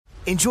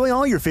Enjoy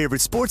all your favorite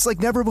sports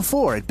like never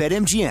before at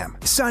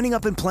BetMGM. Signing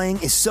up and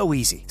playing is so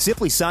easy.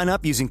 Simply sign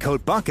up using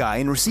code Buckeye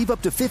and receive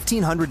up to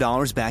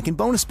 $1,500 back in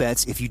bonus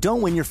bets if you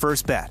don't win your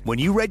first bet. When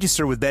you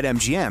register with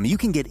BetMGM, you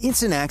can get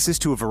instant access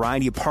to a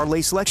variety of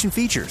parlay selection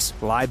features,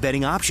 live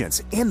betting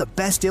options, and the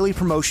best daily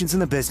promotions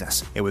in the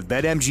business. And with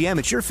BetMGM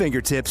at your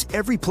fingertips,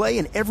 every play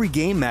and every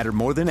game matter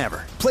more than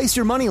ever. Place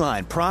your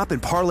moneyline, prop,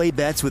 and parlay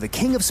bets with the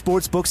king of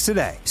sportsbooks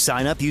today.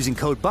 Sign up using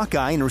code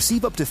Buckeye and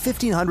receive up to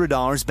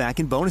 $1,500 back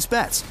in bonus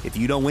bets if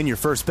you don't win your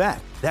first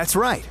bet. That's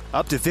right,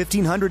 up to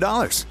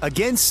 $1,500.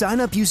 Again, sign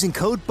up using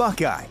code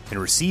Buckeye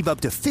and receive up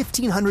to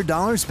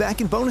 $1,500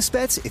 back in bonus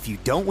bets if you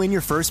don't win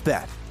your first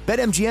bet.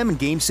 BetMGM and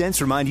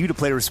GameSense remind you to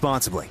play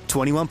responsibly.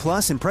 21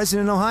 plus and present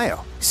in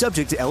Ohio.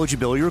 Subject to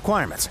eligibility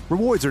requirements.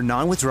 Rewards are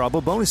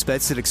non-withdrawable bonus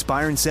bets that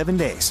expire in 7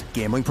 days.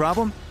 Gambling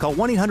problem? Call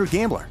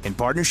 1-800-GAMBLER in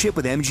partnership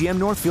with MGM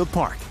Northfield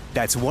Park.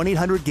 That's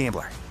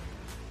 1-800-GAMBLER.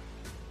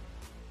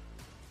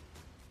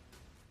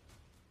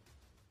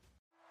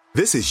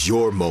 This is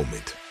your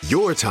moment,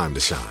 your time to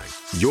shine,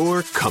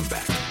 your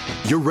comeback.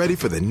 You're ready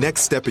for the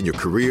next step in your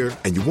career,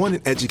 and you want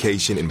an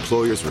education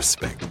employers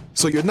respect.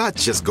 So you're not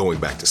just going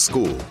back to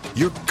school,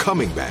 you're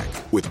coming back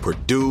with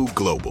Purdue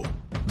Global.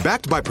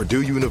 Backed by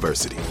Purdue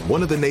University,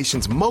 one of the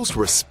nation's most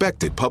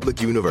respected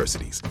public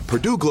universities,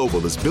 Purdue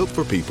Global is built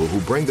for people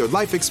who bring their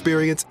life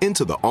experience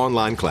into the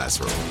online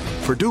classroom.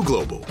 Purdue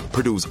Global,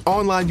 Purdue's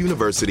online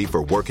university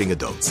for working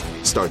adults.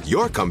 Start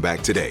your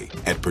comeback today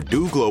at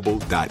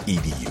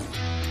purdueglobal.edu.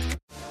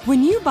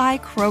 When you buy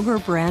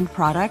Kroger brand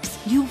products,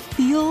 you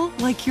feel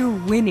like you're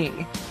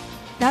winning.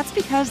 That's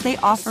because they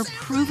offer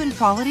proven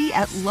quality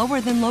at lower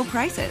than low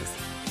prices.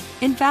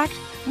 In fact,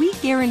 we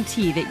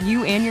guarantee that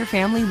you and your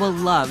family will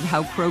love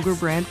how Kroger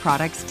brand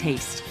products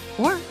taste,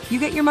 or you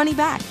get your money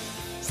back.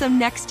 So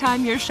next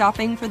time you're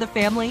shopping for the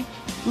family,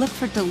 look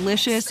for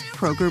delicious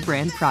Kroger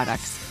brand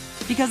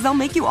products, because they'll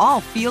make you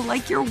all feel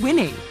like you're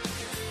winning.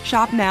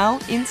 Shop now,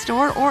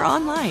 in-store, or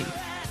online.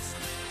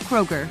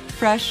 Kroger,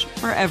 fresh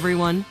for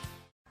everyone.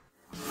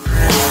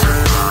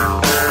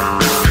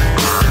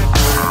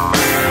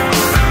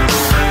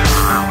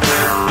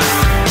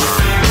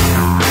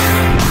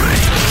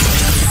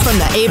 From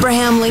the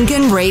Abraham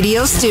Lincoln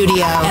Radio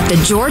Studio at the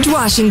George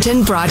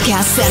Washington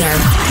Broadcast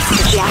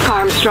Center, Jack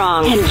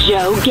Armstrong and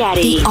Joe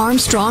Getty. The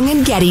Armstrong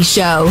and Getty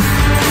Show.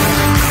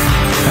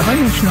 Have I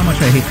mentioned how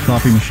much I hate the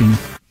coffee machine?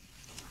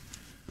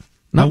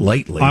 Not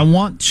lately. I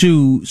want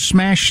to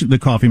smash the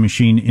coffee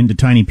machine into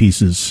tiny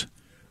pieces.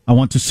 I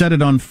want to set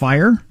it on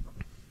fire.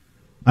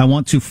 I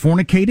want to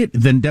fornicate it,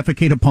 then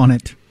defecate upon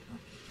it.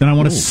 Then I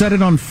want to set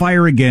it on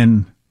fire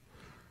again.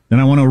 Then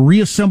I want to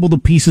reassemble the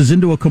pieces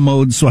into a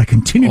commode so I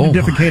continue to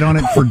defecate on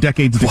it for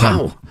decades to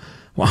come.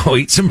 Wow,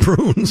 eat some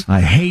prunes.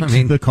 I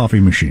hate the coffee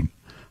machine.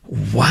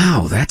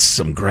 Wow, that's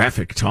some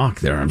graphic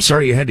talk there. I'm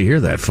sorry you had to hear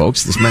that,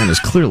 folks. This man has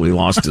clearly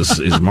lost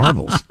his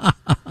marbles.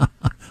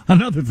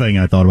 Another thing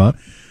I thought about.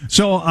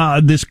 So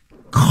this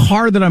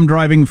car that I'm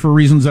driving, for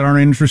reasons that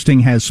aren't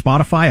interesting, has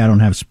Spotify. I don't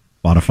have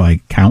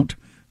Spotify count,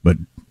 but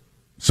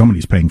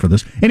somebody's paying for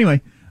this.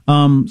 Anyway, so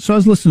I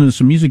was listening to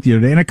some music the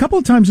other day, and a couple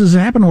of times this has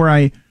happened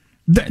where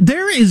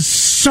there is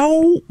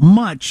so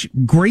much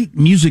great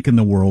music in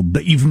the world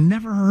that you've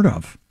never heard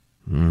of,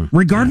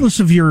 regardless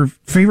of your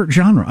favorite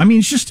genre. I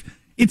mean,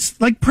 it's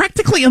like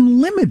practically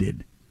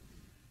unlimited.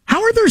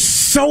 How are there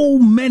so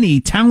many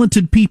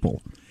talented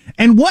people?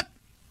 And what,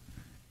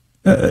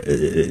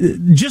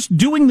 just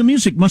doing the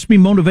music must be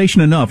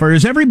motivation enough? Or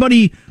is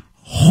everybody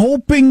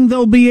hoping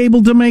they'll be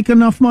able to make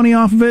enough money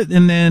off of it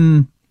and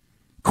then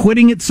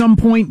quitting at some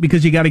point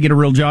because you got to get a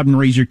real job and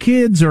raise your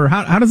kids? Or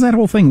how does that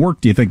whole thing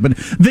work, do you think? But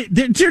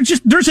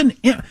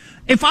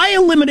if I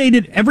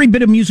eliminated every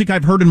bit of music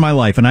I've heard in my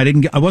life and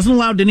I wasn't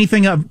allowed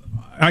anything,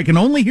 I can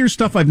only hear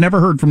stuff I've never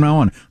heard from now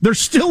on, there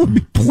still would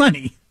be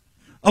plenty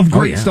of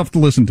great stuff to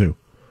listen to.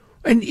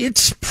 And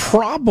it's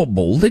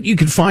probable that you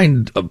could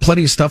find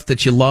plenty of stuff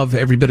that you love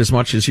every bit as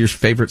much as your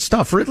favorite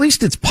stuff, or at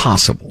least it's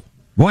possible.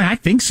 Boy, I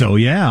think so,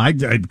 yeah. I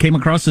came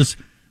across this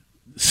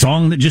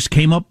song that just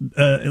came up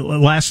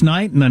last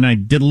night, and then I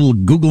did a little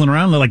Googling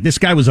around. Like, this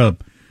guy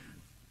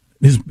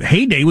his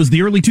heyday was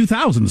the early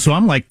 2000s, so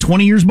I'm like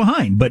 20 years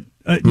behind. But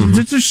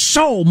there's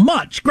so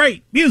much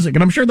great music,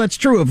 and I'm sure that's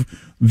true of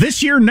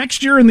this year,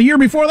 next year, and the year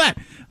before that.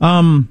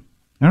 I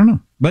don't know.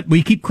 But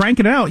we keep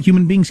cranking it out.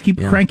 Human beings keep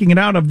cranking it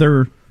out of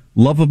their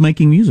love of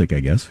making music,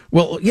 I guess.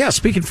 Well, yeah,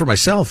 speaking for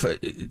myself,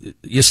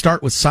 you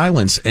start with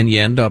silence and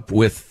you end up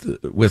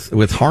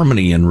with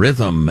harmony and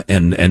rhythm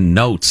and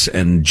notes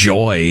and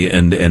joy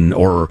and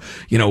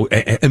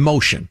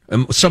emotion,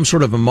 some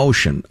sort of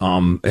emotion.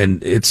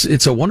 And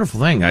it's a wonderful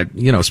thing.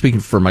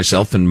 Speaking for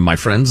myself and my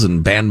friends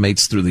and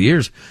bandmates through the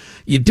years,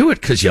 you do it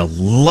because you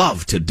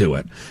love to do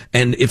it.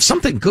 And if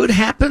something good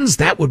happens,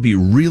 that would be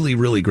really,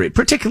 really great.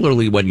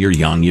 Particularly when you're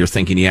young, you're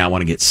thinking, I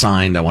want to get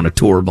signed, I want to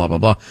tour, blah, blah,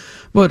 blah.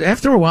 But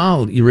after a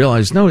while, you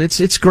realize, no,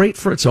 it's great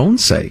for its own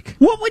sake.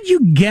 What would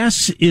you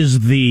guess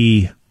is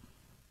the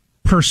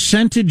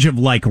percentage of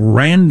like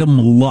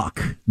random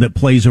luck that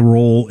plays a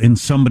role in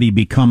somebody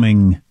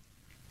becoming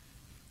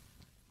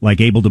like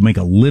able to make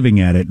a living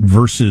at it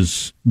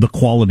versus the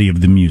quality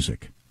of the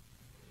music?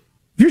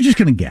 If you're just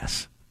going to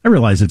guess, I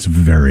realize it's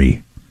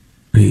very...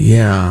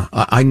 Yeah,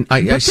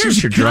 I see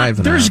what you're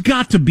driving There's at.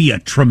 got to be a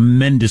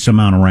tremendous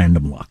amount of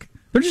random luck.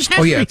 There just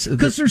has to be,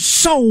 because there's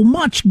so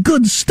much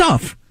good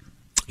stuff.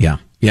 Yeah.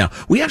 Yeah,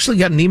 we actually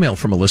got an email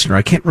from a listener.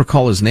 I can't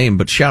recall his name,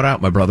 but shout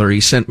out, my brother. He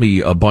sent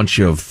me a bunch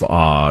of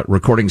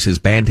recordings his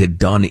band had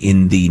done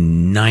in the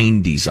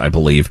 90s, I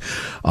believe.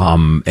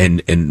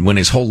 And when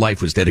his whole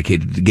life was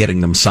dedicated to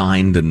getting them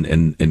signed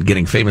and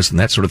getting famous and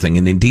that sort of thing.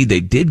 And indeed, they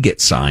did get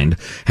signed,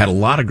 had a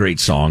lot of great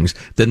songs.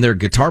 Then their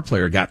guitar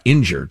player got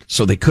injured,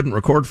 so they couldn't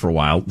record for a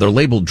while. Their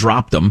label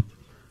dropped them.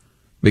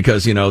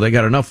 Because, you know, they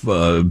got enough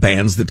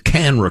bands that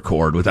can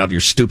record without your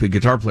stupid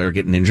guitar player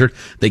getting injured.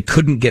 They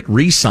couldn't get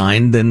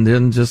re-signed, and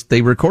then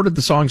they recorded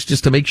the songs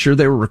just to make sure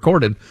they were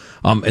recorded.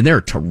 And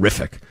they're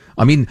terrific.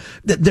 I mean,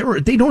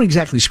 they don't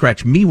exactly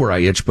scratch me where I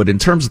itch, but in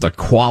terms of the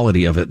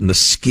quality of it and the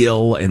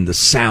skill and the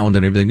sound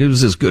and everything, it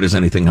was as good as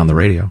anything on the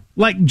radio.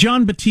 Like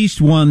John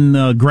Batiste won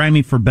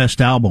Grammy for Best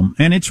Album,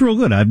 and it's real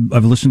good.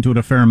 I've listened to it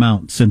a fair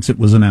amount since it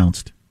was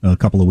announced a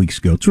couple of weeks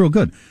ago. It's real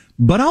good.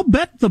 But I'll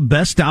bet the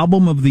best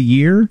album of the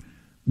year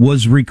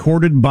was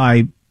recorded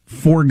by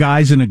 4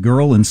 guys and a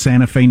girl in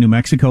Santa Fe, New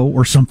Mexico,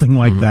 or something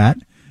like that.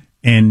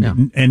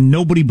 And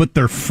nobody but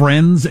their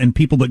friends and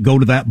people that go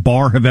to that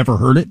bar have ever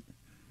heard it.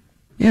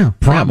 Yeah,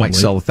 probably. It might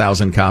sell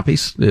 1,000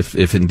 copies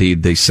if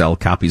indeed they sell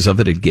copies of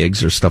it at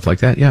gigs or stuff like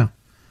that. Yeah.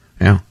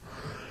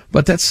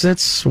 But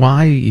that's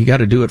why you got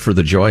to do it for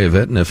the joy of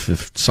it, and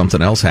if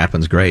something else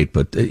happens, great.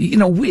 But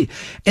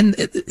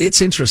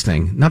it's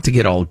interesting, not to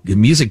get all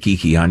music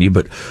geeky on you,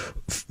 but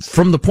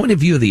from the point of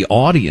view of the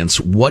audience,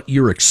 what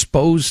you're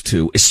exposed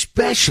to,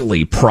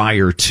 especially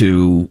prior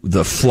to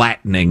the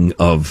flattening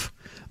of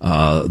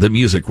the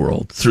music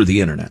world through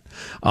the internet,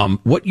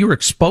 what you're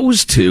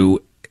exposed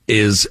to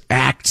is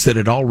acts that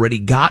had already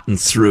gotten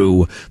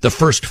through the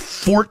first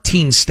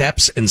 14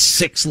 steps and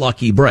 6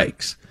 lucky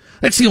breaks.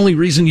 That's the only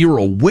reason you were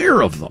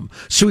aware of them.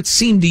 So it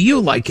seemed to you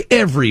like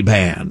every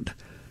band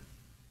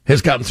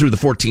has gotten through the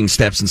 14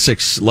 steps and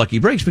 6 lucky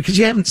breaks because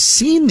you haven't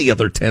seen the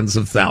other tens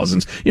of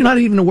thousands. You're not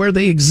even aware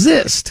they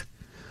exist.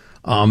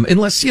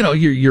 Unless, you know,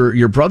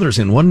 your brother's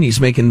in one and he's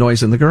making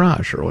noise in the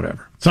garage or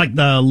whatever. It's like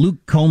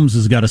Luke Combs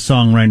has got a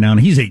song right now,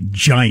 and he's a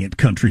giant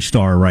country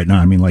star right now.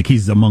 I mean, like,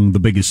 he's among the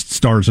biggest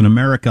stars in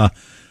America.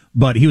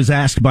 But he was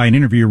asked by an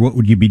interviewer, what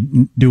would you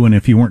be doing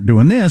if you weren't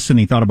doing this? And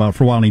he thought about it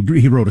for a while, and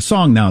he wrote a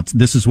song. Now,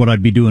 this is what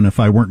I'd be doing if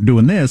I weren't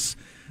doing this.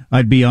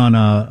 I'd be on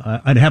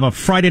I'd have a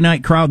Friday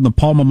night crowd in the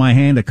palm of my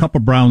hand, a cup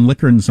of brown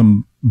liquor, and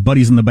some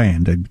buddies in the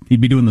band. He'd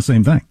be doing the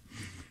same thing,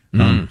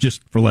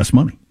 just for less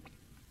money.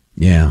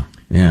 Yeah,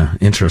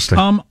 interesting.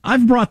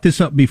 I've brought this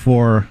up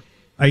before.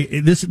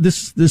 This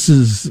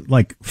is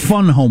like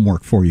fun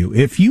homework for you.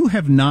 If you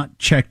have not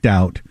checked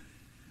out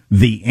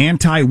the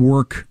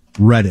anti-work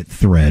Reddit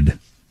thread,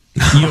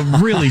 you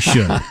really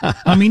should.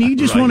 I mean, you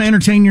just want to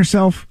entertain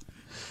yourself.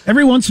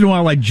 Every once in a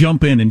while, I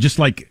jump in and just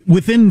like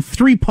within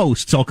 3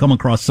 posts, I'll come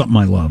across something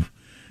I love.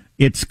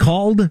 It's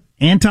called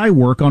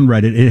Anti-Work on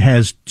Reddit. It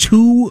has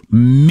 2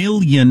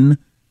 million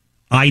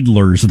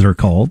idlers, they're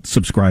called,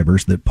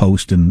 subscribers that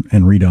post and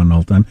read on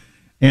all the time.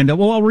 And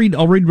I'll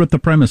read what the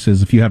premise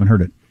is if you haven't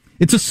heard it.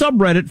 It's a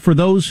subreddit for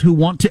those who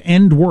want to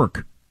end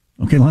work.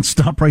 Okay, let's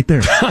stop right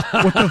there.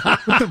 What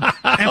the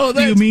F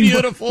do you mean?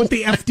 Beautiful. What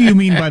the F do you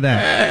mean by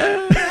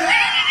that?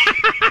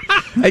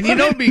 And you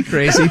don't be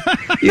crazy.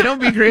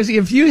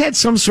 If you had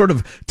some sort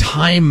of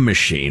time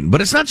machine, but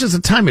it's not just a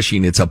time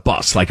machine, it's a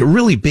bus, like a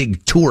really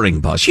big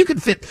touring bus. You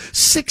could fit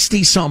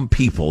 60-some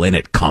people in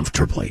it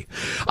comfortably.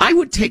 I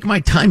would take my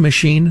time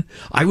machine.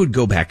 I would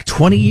go back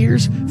 20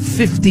 years,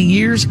 50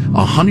 years,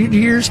 100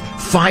 years,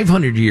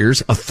 500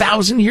 years,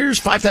 1,000 years,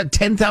 5,000,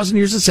 10,000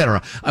 years,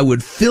 etc. I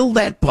would fill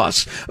that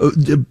bus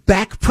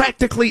back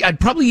practically. I'd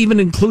probably even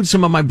include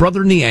some of my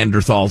brother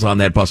Neanderthals on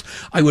that bus.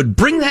 I would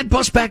bring that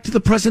bus back to the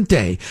present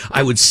day.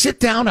 I would sit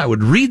down, I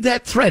would read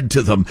that thread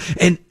to them,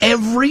 and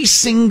every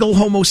single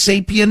Homo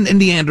sapien and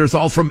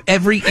Neanderthal from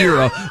every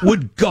era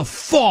would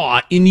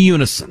guffaw in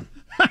unison.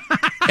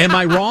 Am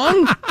I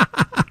wrong?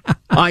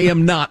 I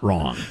am not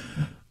wrong.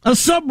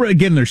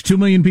 Again, there's 2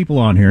 million people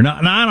on here. Now,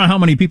 I don't know how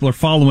many people are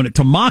following it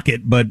to mock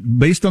it, but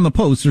based on the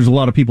posts, there's a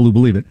lot of people who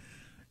believe it.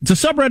 It's a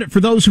subreddit for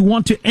those who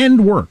want to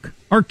end work,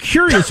 are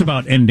curious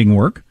about ending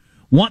work,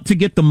 want to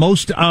get the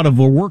most out of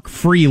a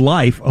work-free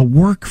life,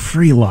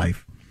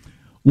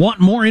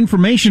 want more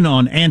information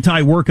on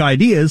anti-work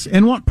ideas,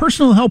 and want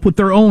personal help with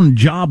their own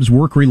jobs,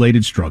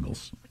 work-related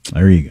struggles.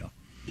 There you go.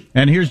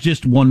 And here's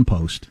just one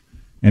post,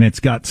 and it's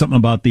got something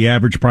about the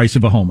average price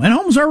of a home. And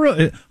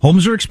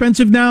homes are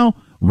expensive now.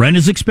 Rent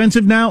is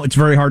expensive now. It's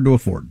very hard to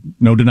afford.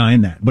 No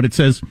denying that. But it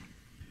says,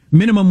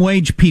 minimum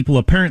wage people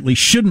apparently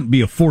shouldn't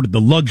be afforded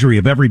the luxury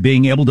of ever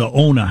being able to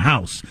own a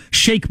house.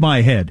 Shake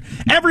my head.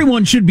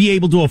 Everyone should be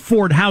able to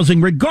afford housing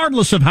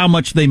regardless of how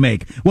much they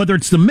make, whether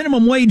it's the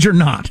minimum wage or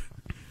not.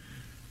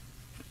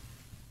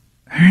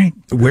 All right.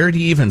 Where do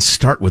you even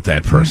start with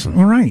that person?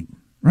 All right.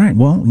 Right.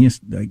 Well, yes,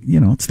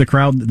 it's the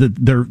crowd.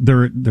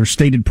 Their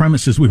stated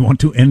premise is we want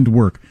to end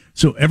work.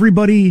 So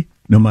everybody,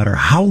 no matter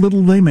how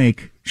little they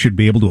make, should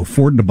be able to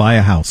afford to buy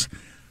a house.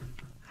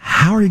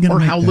 How are you going to? Or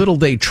how little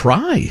they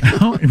try.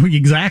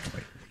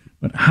 Exactly.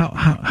 But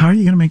how are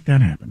you going to make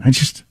that happen?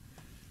 It's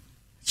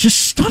just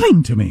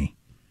stunning to me.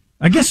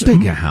 I guess how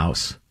big a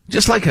house.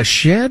 Just like a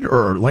shed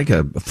or like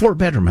a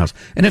 4-bedroom house.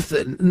 And if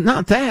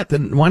not that,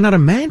 then why not a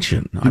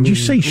mansion? Did you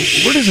say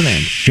where does it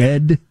end?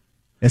 Shed?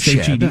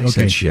 S-H-E-D? Okay. I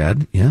said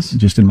shed, yes.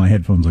 Just in my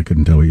headphones, I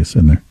couldn't tell what you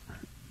said there.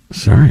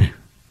 Sorry.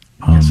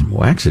 Got some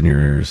wax in your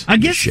ears. I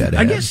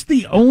guess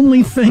the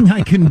only thing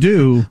I can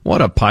do...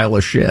 What a pile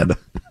of shed.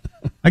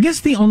 I guess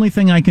the only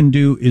thing I can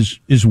do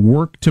is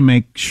work to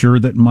make sure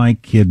that my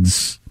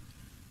kids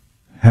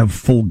have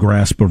full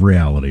grasp of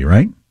reality,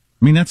 right?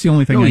 I mean, that's the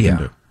only thing I can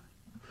do.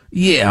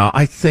 Yeah,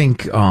 I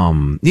think,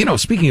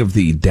 speaking of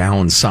the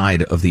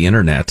downside of the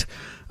internet,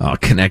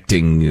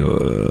 connecting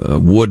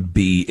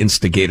would-be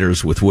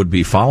instigators with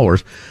would-be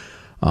followers,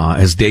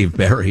 as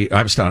PJ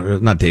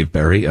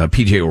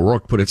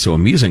O'Rourke put it so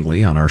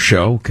amusingly on our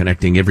show,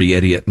 connecting every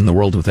idiot in the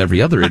world with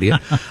every other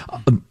idiot.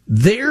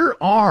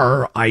 There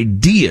are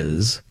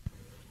ideas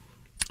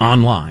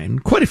online,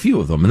 quite a few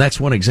of them, and that's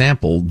one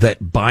example,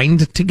 that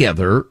bind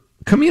together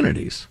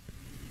communities.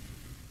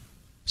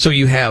 So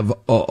you have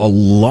a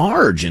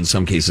large, in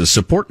some cases,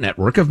 support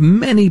network of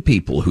many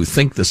people who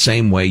think the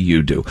same way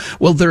you do.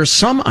 Well, there are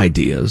some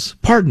ideas,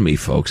 pardon me,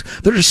 folks,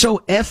 that are so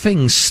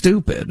effing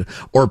stupid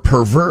or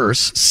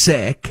perverse,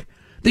 sick,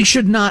 they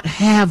should not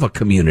have a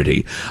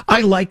community.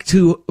 I like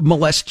to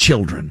molest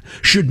children.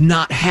 Should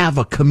not have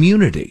a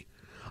community.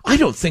 I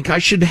don't think I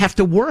should have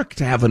to work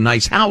to have a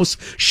nice house.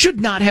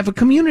 Should not have a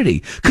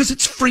community. Because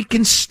it's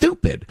freaking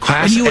stupid.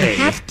 Class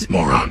A,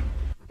 moron.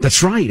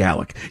 That's right,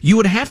 Alec. You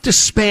would have to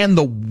span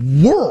the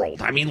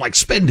world. I mean, like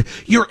spend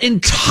your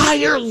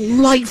entire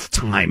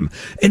lifetime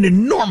and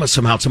enormous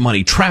amounts of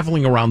money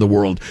traveling around the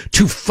world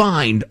to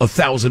find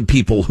 1,000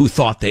 people who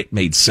thought that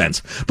made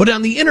sense. But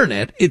on the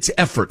internet, it's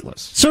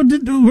effortless. So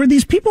were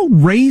these people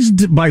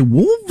raised by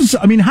wolves?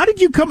 I mean, how did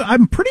you come?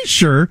 I'm pretty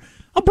sure,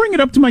 I'll bring it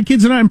up to my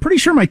kids, and I'm pretty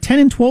sure my 10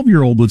 and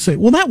 12-year-old would say,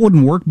 well, that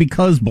wouldn't work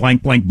because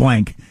blank, blank,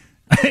 blank.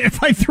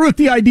 If I threw out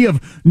the idea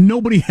of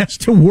nobody has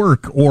to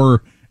work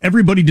or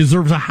everybody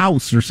deserves a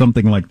house or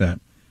something like that.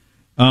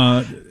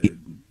 I'm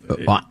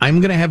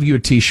going to have you a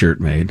T-shirt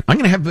made. I'm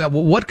going to have,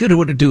 what good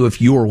would it do if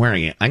you were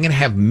wearing it? I'm going to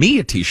have me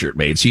a T-shirt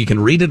made so you can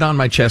read it on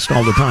my chest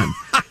all the time.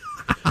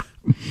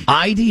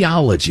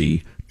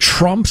 Ideology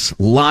trumps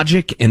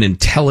logic and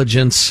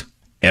intelligence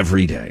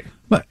every day.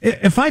 But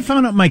if I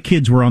found out my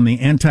kids were on the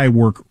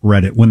anti-work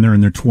Reddit when they're in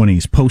their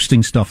 20s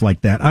posting stuff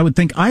like that, I would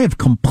think I have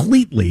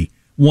completely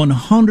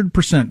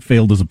 100%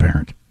 failed as a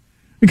parent.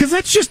 Because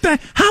that's just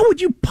that. How would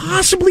you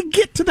possibly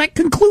get to that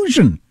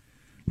conclusion?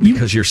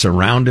 Because you're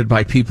surrounded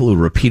by people who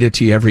repeat it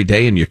to you every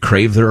day and you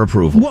crave their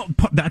approval. Well,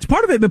 that's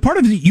part of it. But part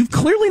of it, you've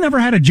clearly never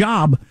had a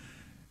job.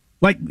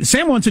 Like,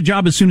 Sam wants a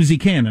job as soon as he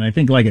can. And I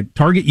think, like, at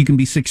Target, you can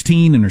be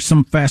 16, and there's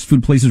some fast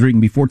food places where you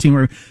can be 14.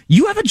 Where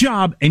you have a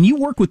job and you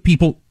work with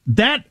people,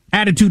 that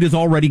attitude is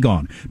already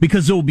gone.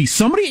 Because there will be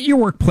somebody at your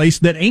workplace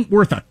that ain't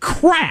worth a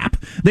crap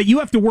that you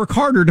have to work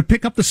harder to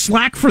pick up the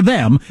slack for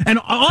them. And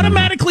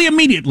automatically,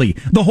 immediately,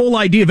 the whole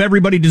idea of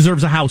everybody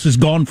deserves a house is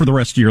gone for the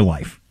rest of your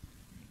life.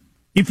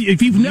 If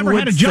you've never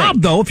had a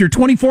job, though, if you're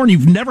 24 and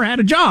you've never had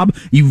a job,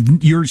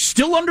 you're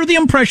still under the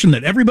impression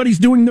that everybody's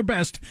doing their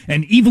best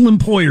and evil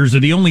employers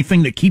are the only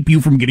thing that keep you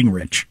from getting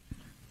rich.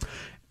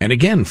 And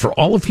again, for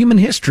all of human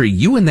history,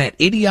 you and that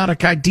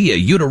idiotic idea,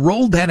 you'd have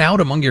rolled that out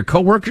among your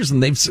coworkers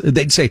and they'd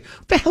say,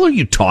 what the hell are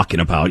you talking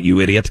about, you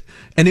idiot?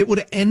 And it would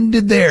have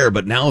ended there.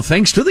 But now,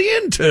 thanks to the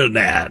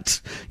internet,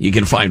 you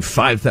can find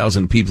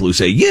 5,000 people who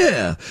say,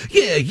 yeah,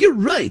 you're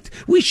right.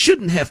 We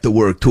shouldn't have to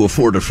work to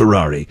afford a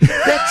Ferrari.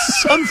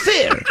 That's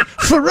unfair.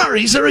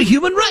 Ferraris are a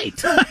human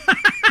right.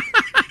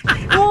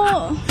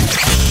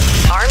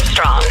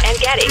 Armstrong and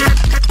Getty.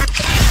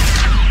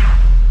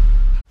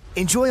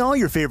 Enjoy all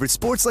your favorite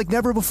sports like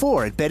never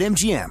before at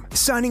BetMGM.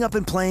 Signing up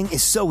and playing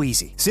is so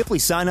easy. Simply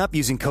sign up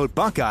using code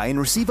Buckeye and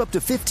receive up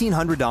to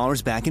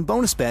 $1,500 back in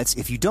bonus bets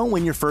if you don't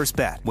win your first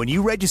bet. When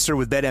you register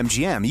with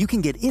BetMGM, you can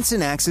get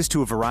instant access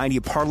to a variety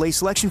of parlay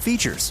selection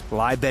features,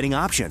 live betting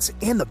options,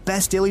 and the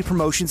best daily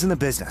promotions in the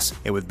business.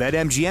 And with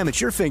BetMGM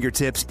at your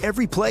fingertips,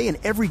 every play and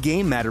every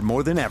game matter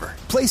more than ever.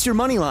 Place your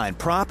moneyline,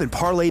 prop, and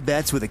parlay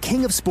bets with the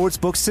king of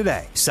sportsbooks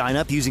today. Sign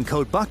up using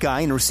code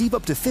Buckeye and receive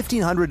up to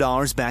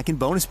 $1,500 back in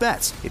bonus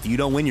bets if you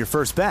don't win your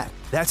first bet.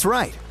 That's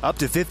right, up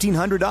to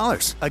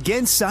 $1,500.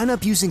 Again, sign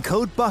up using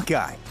code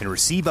Buckeye and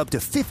receive up to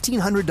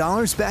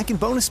 $1,500 back in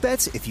bonus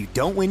bets if you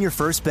don't win your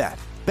first bet.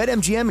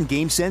 BetMGM and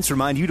GameSense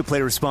remind you to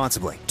play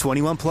responsibly.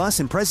 21 plus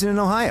and present in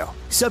Ohio.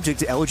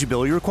 Subject to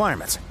eligibility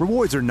requirements.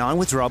 Rewards are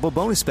non-withdrawable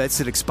bonus bets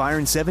that expire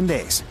in 7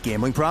 days.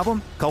 Gambling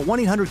problem? Call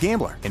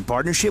 1-800-GAMBLER in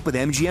partnership with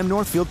MGM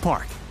Northfield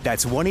Park.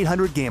 That's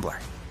 1-800-GAMBLER.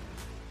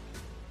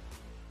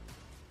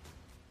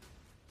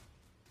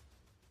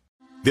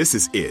 This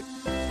is it.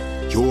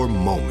 Your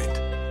moment.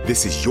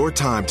 This is your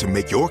time to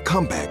make your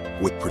comeback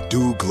with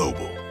Purdue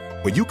Global.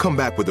 When you come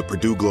back with a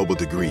Purdue Global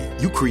degree,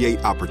 you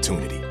create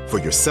opportunity for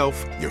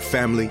yourself, your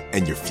family,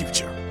 and your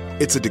future.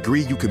 It's a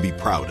degree you can be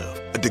proud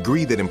of, a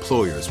degree that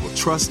employers will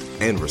trust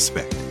and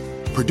respect.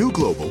 Purdue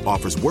Global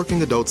offers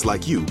working adults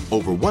like you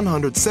over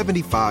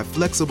 175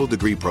 flexible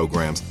degree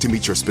programs to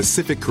meet your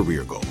specific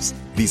career goals.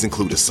 These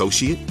include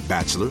associate,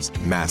 bachelor's,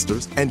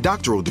 master's, and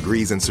doctoral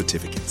degrees and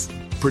certificates.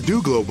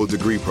 Purdue Global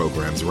degree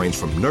programs range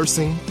from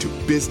nursing to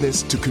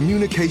business to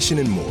communication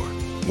and more.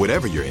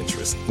 Whatever your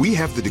interest, we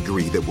have the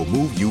degree that will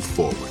move you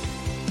forward.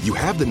 You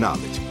have the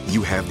knowledge,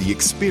 you have the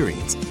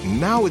experience.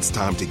 Now it's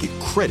time to get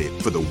credit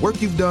for the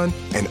work you've done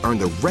and earn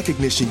the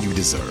recognition you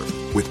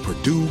deserve with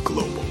Purdue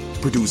Global,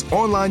 Purdue's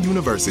online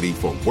university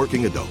for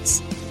working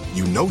adults.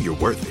 You know you're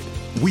worth it.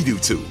 We do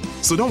too.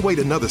 So don't wait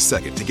another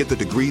second to get the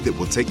degree that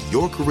will take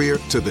your career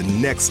to the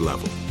next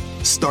level.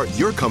 Start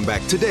your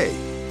comeback today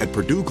at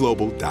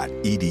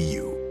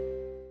purdueglobal.edu.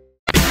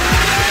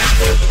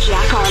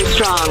 Jack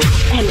Armstrong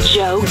and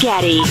Joe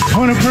Getty.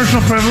 Point of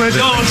personal privilege.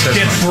 Don't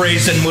get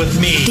brazen with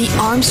me. The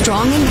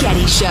Armstrong and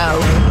Getty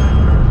Show.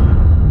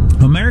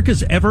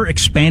 America's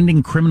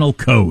ever-expanding criminal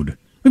code.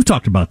 We've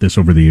talked about this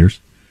over the years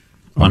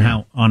on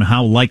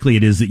how likely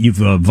it is that you've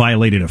you've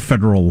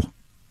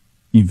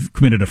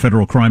committed a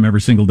federal crime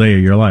every single day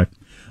of your life.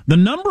 The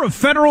number of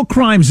federal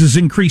crimes has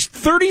increased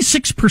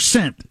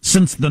 36%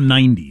 since the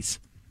 90s.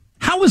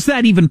 How is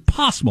that even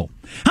possible?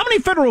 How many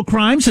federal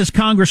crimes has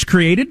Congress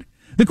created?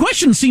 The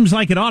question seems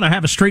like it ought to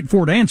have a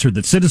straightforward answer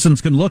that citizens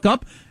can look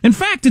up. In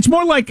fact, it's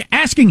more like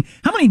asking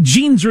how many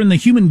genes are in the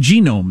human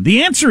genome.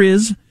 The answer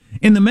is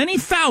in the many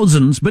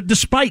thousands, but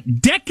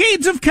despite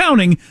decades of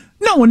counting,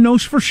 no one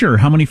knows for sure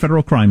how many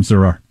federal crimes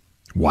there are.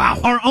 Wow.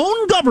 Our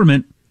own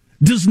government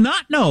does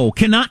not know,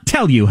 cannot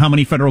tell you how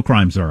many federal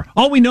crimes there are.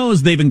 All we know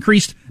is they've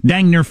increased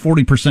dang near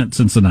 40%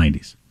 since the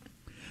 90s.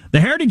 The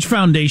Heritage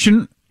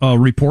Foundation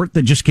report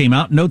that just came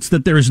out notes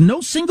that there is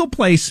no single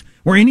place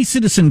where any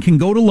citizen can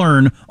go to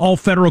learn all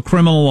federal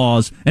criminal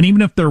laws, and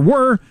even if there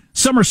were,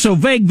 some are so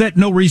vague that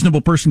no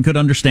reasonable person could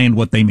understand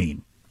what they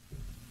mean.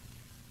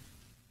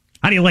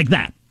 How do you like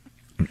that?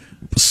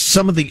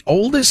 Some of the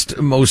oldest,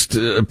 most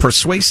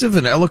persuasive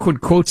and eloquent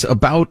quotes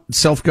about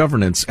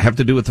self-governance have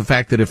to do with the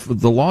fact that if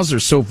the laws are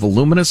so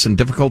voluminous and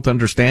difficult to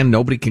understand,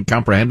 nobody can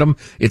comprehend them,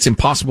 it's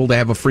impossible to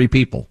have a free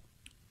people.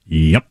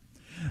 Yep.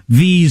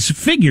 These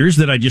figures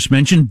that I just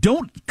mentioned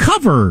don't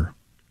cover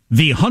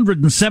the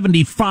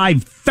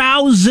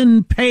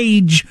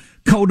 175,000-page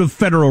Code of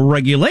Federal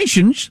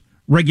Regulations,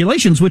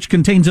 which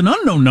contains an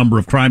unknown number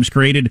of crimes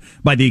created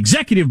by the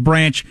executive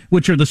branch,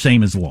 which are the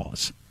same as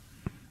laws.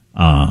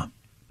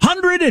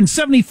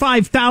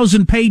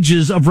 175,000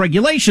 pages of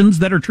regulations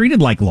that are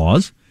treated like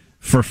laws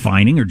for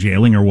fining or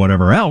jailing or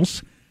whatever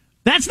else.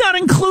 That's not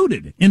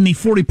included in the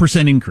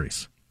 40%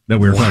 increase that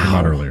we were talking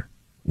about earlier.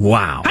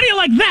 Wow. How do you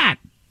like that?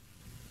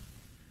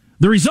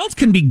 The results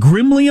can be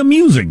grimly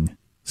amusing,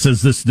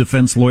 says this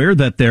defense lawyer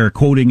that they're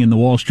quoting in the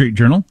Wall Street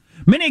Journal.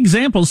 Many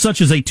examples, such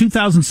as a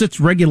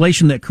 2006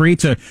 regulation that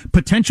creates a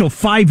potential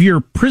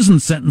 5-year prison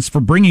sentence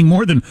for bringing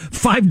more than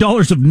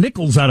 $5 of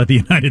nickels out of the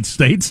United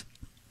States.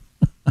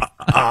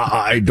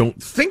 I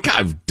don't think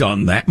I've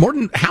done that. More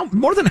than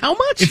how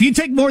much? If you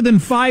take more than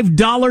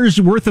 $5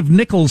 worth of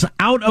nickels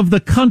out of the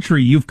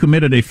country, you've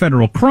committed a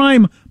federal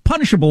crime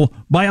punishable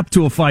by up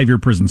to a 5-year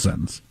prison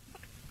sentence.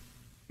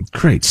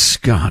 Great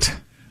Scott.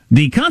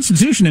 The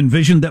Constitution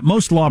envisioned that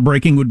most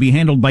law-breaking would be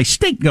handled by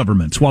state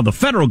governments, while the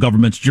federal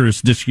government's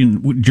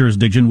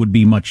jurisdiction would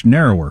be much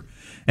narrower.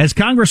 As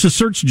Congress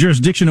asserts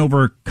jurisdiction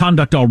over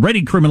conduct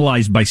already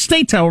criminalized by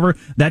states, however,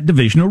 that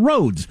division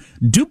erodes.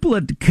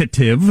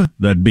 Duplicative,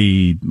 that'd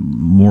be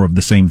more of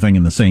the same thing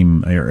in the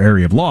same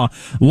area of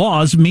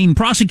laws mean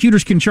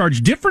prosecutors can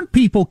charge different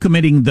people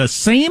committing the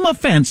same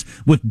offense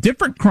with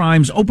different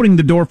crimes, opening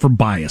the door for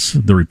bias,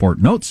 the report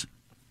notes.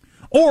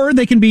 Or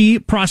they can be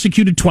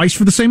prosecuted twice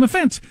for the same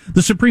offense.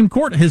 The Supreme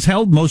Court has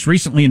held, most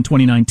recently in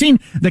 2019,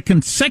 that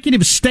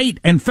consecutive state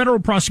and federal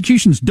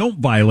prosecutions don't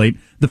violate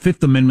the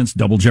Fifth Amendment's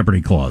double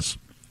jeopardy clause.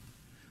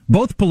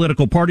 Both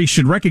political parties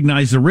should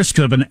recognize the risks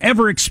of an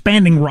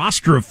ever-expanding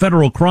roster of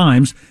federal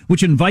crimes,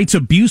 which invites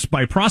abuse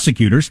by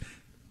prosecutors,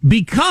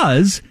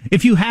 because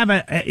if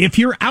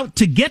you're out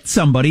to get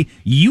somebody,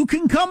 you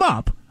can come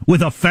up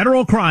with a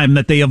federal crime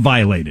that they have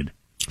violated.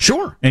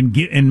 Sure.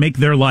 And make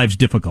their lives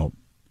difficult.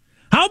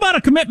 How about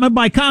a commitment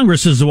by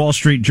Congress, says the Wall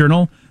Street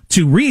Journal,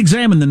 to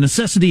re-examine the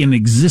necessity of an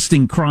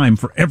existing crime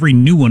for every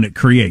new one it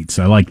creates?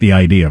 I like the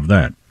idea of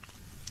that.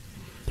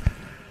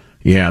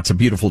 Yeah, it's a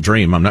beautiful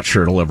dream. I'm not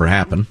sure it'll ever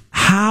happen.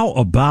 How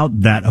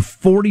about that? A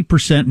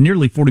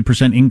nearly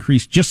 40%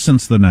 increase just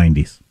since the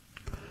 90s.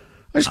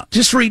 I was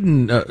just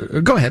reading.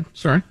 Go ahead.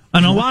 Sorry.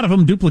 And a lot of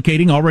them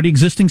duplicating already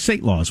existing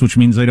state laws, which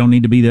means they don't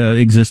need to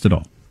exist at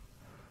all.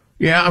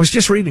 Yeah, I was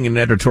just reading an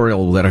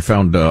editorial that I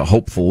found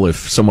hopeful,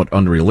 if somewhat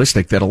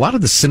unrealistic, that a lot of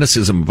the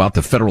cynicism about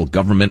the federal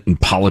government and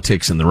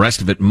politics and the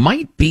rest of it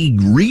might be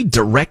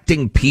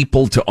redirecting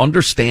people to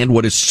understand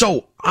what is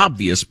so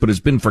obvious but has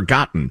been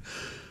forgotten.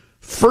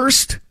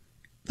 First,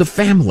 the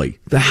family,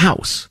 the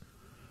house,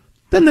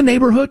 then the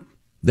neighborhood,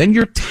 then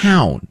your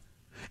town.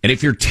 And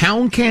if your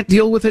town can't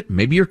deal with it,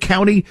 maybe your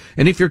county.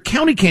 And if your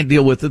county can't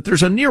deal with it,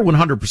 there's a near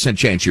 100%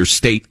 chance your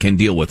state can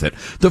deal with it.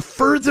 The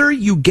further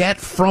you get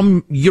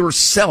from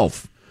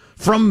yourself,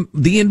 from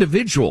the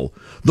individual,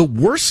 the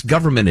worse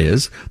government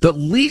is, the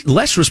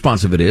less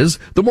responsive it is,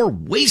 the more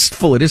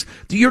wasteful it is.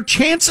 Your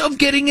chance of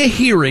getting a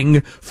hearing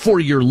for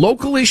your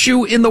local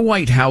issue in the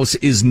White House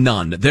is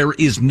none. There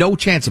is no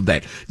chance of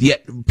that.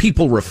 Yet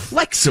people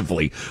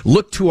reflexively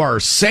look to our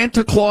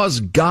Santa Claus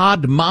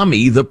God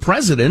mommy, the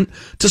president,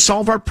 to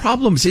solve our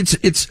problems.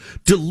 It's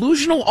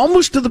delusional,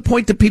 almost to the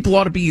point that people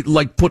ought to be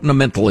like put in a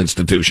mental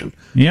institution.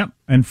 Yep.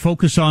 And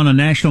focus on a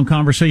national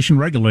conversation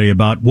regularly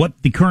about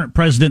what the current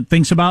president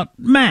thinks about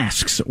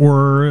masks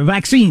or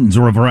vaccines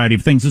or a variety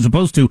of things, as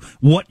opposed to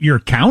what your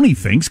county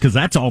thinks, because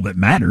that's all that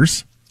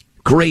matters.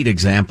 Great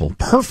example.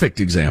 Perfect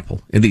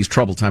example in these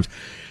troubled times.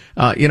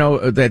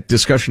 That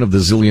discussion of the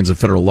zillions of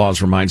federal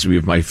laws reminds me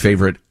of my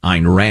favorite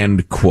Ayn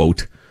Rand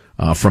quote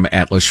from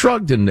Atlas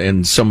Shrugged,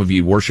 and some of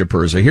you worship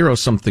her as a hero.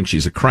 Some think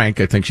she's a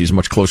crank. I think she's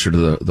much closer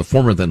to the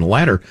former than the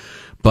latter.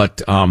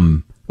 But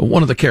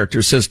one of the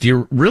characters says, do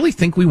you really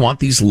think we want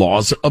these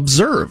laws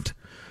observed?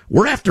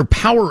 We're after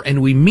power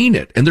and we mean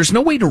it. And there's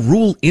no way to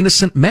rule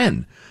innocent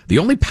men. The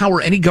only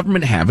power any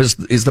government has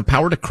is the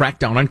power to crack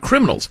down on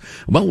criminals.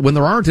 Well, when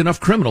there aren't enough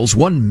criminals,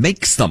 one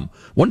makes them.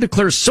 One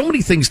declares so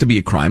many things to be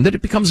a crime that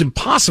it becomes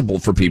impossible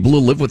for people to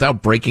live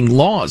without breaking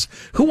laws.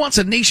 Who wants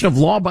a nation of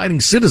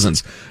law-abiding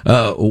citizens?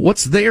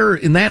 What's there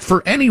in that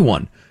for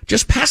anyone?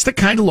 Just pass the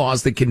kind of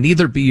laws that can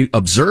neither be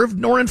observed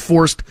nor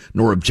enforced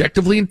nor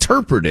objectively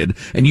interpreted,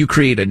 and you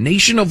create a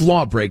nation of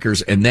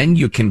lawbreakers, and then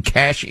you can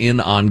cash in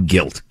on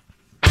guilt.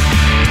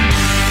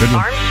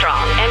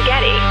 Armstrong and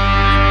Getty.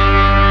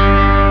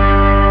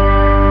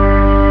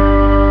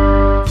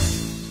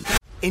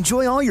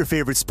 Enjoy all your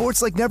favorite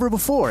sports like never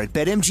before at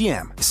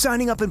BetMGM.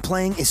 Signing up and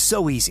playing is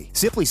so easy.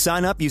 Simply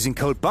sign up using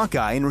code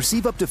Buckeye and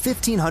receive up to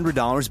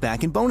 $1,500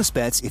 back in bonus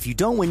bets if you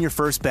don't win your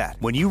first bet.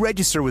 When you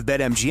register with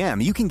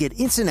BetMGM, you can get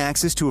instant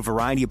access to a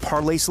variety of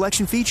parlay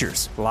selection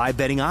features, live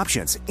betting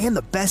options, and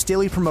the best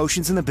daily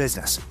promotions in the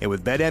business. And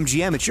with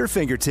BetMGM at your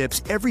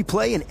fingertips, every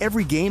play and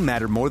every game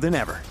matter more than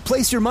ever.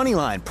 Place your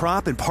moneyline,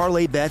 prop, and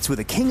parlay bets with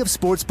the king of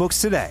sportsbooks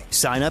today.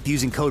 Sign up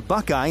using code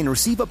Buckeye and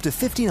receive up to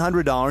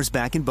 $1,500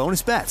 back in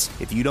bonus bets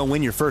if you don't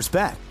win your first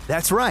bet.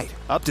 That's right,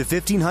 up to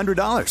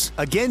 $1,500.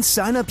 Again,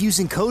 sign up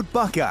using code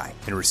Buckeye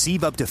and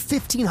receive up to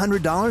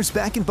 $1,500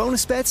 back in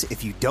bonus bets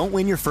if you don't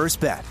win your first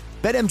bet.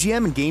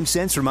 BetMGM and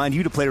GameSense remind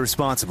you to play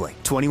responsibly.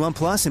 21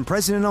 plus and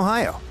present in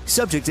Ohio.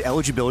 Subject to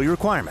eligibility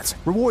requirements.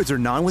 Rewards are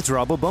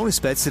non-withdrawable bonus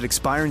bets that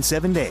expire in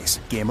 7 days.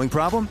 Gambling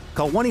problem?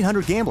 Call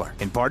 1-800-GAMBLER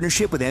in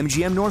partnership with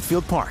MGM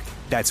Northfield Park.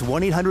 That's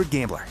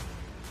 1-800-GAMBLER.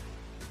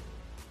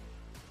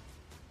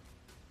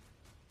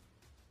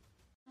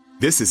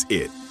 This is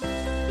it.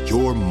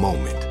 Your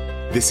moment.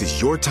 This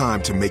is your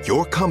time to make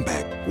your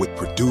comeback with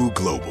Purdue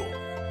Global.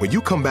 When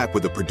you come back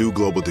with a Purdue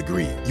Global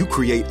degree, you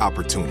create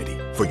opportunity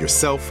for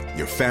yourself,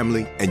 your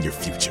family, and your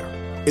future.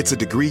 It's a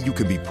degree you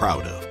can be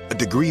proud of, a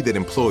degree that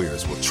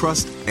employers will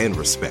trust and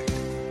respect.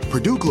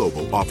 Purdue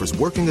Global offers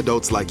working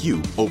adults like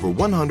you over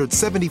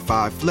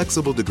 175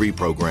 flexible degree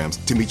programs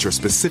to meet your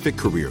specific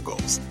career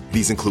goals.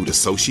 These include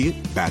associate,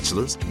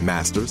 bachelor's,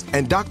 master's,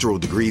 and doctoral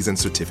degrees and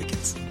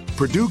certificates.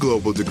 Purdue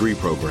Global degree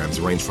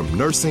programs range from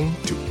nursing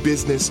to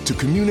business to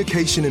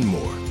communication and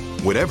more.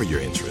 Whatever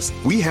your interest,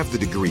 we have the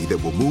degree that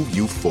will move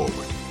you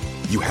forward.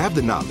 You have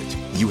the knowledge,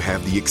 you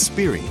have the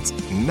experience.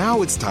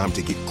 Now it's time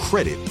to get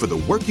credit for the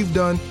work you've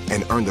done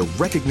and earn the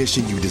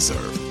recognition you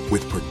deserve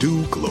with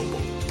Purdue Global,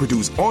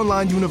 Purdue's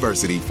online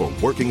university for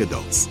working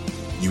adults.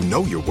 You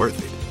know you're worth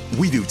it.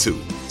 We do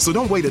too. So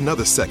don't wait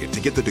another second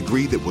to get the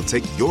degree that will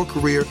take your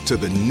career to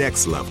the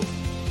next level.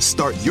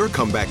 Start your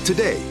comeback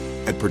today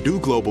at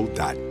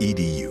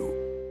purdueglobal.edu.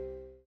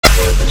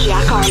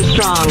 Jack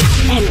Armstrong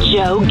and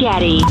Joe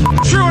Getty.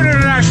 True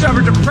international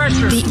under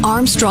pressure. The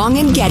Armstrong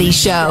and Getty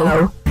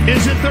Show.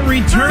 Is it the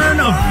return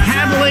of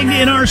paddling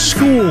in our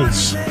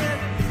schools?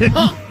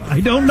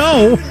 I don't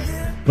know,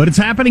 but it's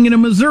happening in a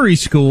Missouri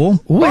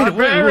school.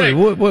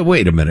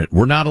 Wait a minute.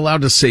 We're not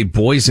allowed to say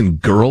boys and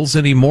girls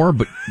anymore,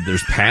 but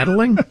there's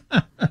paddling?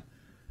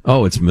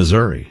 Oh, it's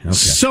Missouri. Okay.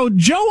 So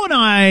Joe and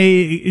I,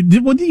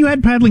 you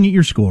had paddling at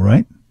your school,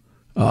 right?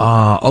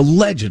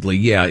 Allegedly,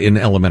 yeah, in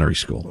elementary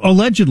school.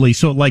 Allegedly,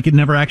 so like it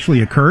never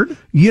actually occurred?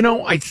 You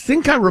know, I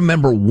think I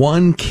remember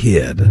one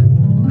kid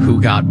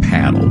who got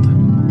paddled.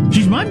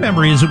 Geez, my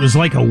memory is it was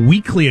like a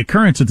weekly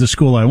occurrence at the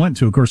school I went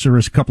to. Of course, there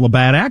was a couple of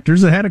bad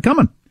actors that had it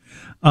coming.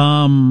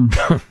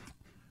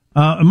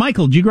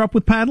 Michael, did you grow up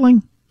with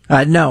paddling?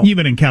 No. You've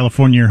been in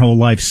California your whole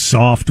life.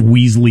 Soft,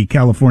 Weasley,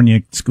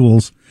 California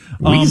schools.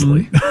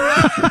 Weasley?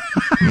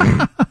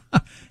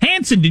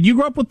 Hanson, did you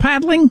grow up with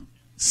paddling?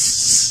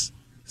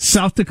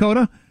 South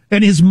Dakota?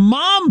 And his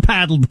mom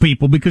paddled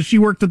people because she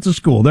worked at the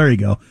school. There you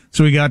go.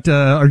 So we got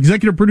our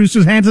executive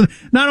producer, Hanson.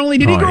 Not only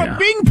did he grow up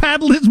being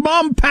paddled, his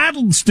mom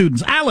paddled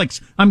students.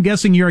 Alex, I'm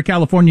guessing you're a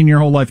Californian your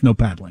whole life, no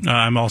paddling.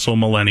 I'm also a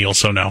millennial,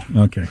 so no.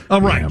 Okay.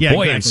 All right. Yeah,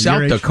 boy,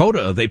 exactly. In South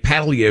Dakota, they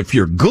paddle you if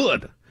you're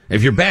good.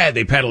 If you're bad,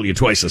 they paddle you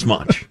twice as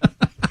much.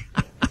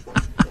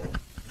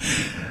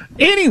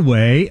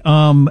 Anyway,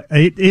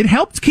 it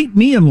helped keep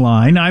me in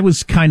line. I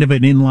was kind of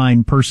an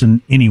inline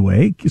person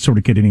anyway, sort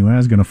of kid anyway. I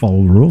was going to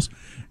follow the rules.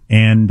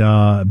 And,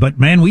 but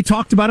man, we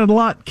talked about it a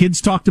lot. Kids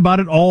talked about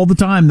it all the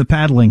time, the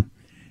paddling.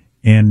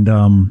 And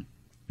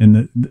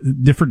the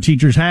different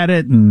teachers had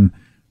it, and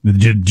the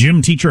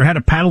gym teacher had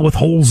a paddle with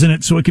holes in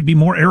it so it could be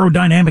more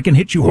aerodynamic and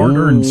hit you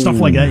harder and stuff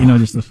like that.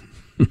 Just this.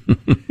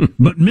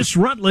 But Miss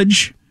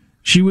Rutledge,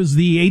 she was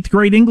the 8th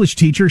grade English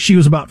teacher. She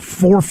was about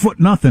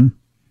 4'0".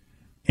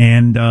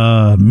 And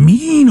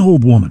mean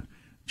old woman.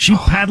 She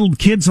paddled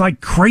kids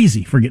like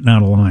crazy for getting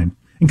out of line.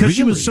 And because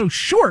she was so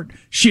short,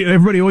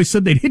 everybody always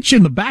said they'd hit you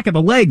in the back of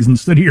the legs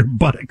instead of your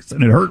buttocks,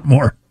 and it hurt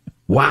more.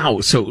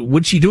 Wow. So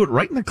would she do it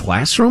right in the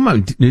classroom? I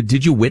mean,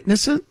 did you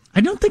witness it? I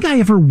don't think I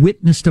ever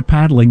witnessed a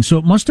paddling, so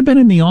it must have been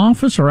in the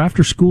office or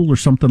after school or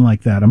something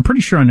like that. I'm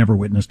pretty sure I never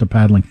witnessed a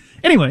paddling.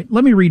 Anyway,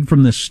 let me read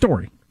from this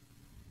story.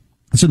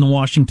 It's in the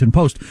Washington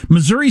Post.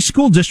 Missouri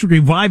School District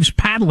revives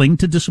paddling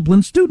to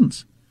discipline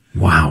students.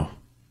 Wow.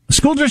 A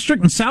school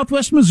district in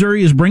southwest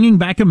Missouri is bringing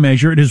back a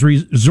measure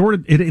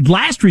it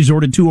last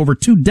resorted to over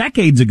 2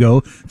 decades ago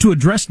to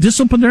address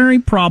disciplinary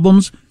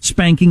problems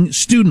spanking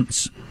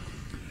students.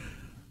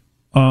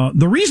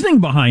 The reasoning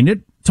behind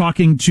it,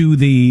 talking to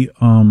the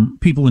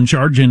people in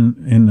charge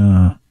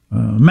in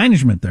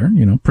management there,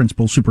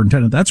 principal,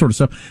 superintendent, that sort of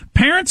stuff,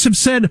 parents have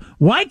said,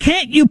 why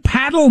can't you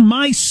paddle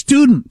my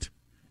student?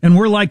 And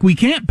we're like, we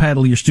can't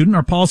paddle your student.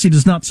 Our policy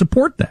does not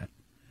support that.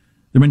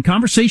 There have been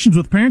conversations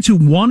with parents who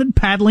wanted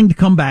paddling to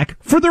come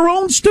back for their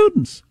own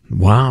students.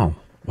 Wow.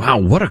 Wow,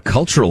 what a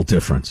cultural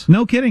difference.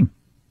 No kidding.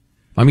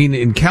 I mean,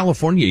 in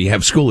California, you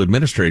have school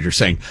administrators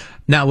saying,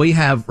 now we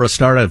have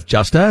restorative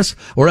justice,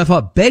 or if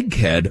a big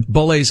kid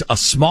bullies a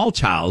small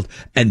child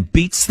and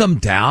beats them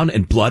down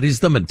and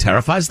bloodies them and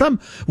terrifies them,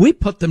 we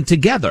put them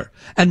together.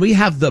 And we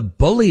have the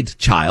bullied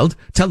child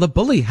tell the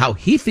bully how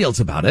he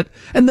feels about it,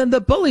 and then the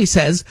bully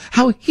says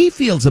how he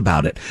feels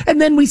about it, and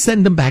then we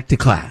send them back to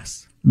class.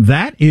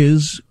 That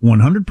is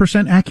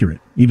 100%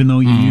 accurate, even though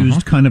you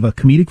used kind of a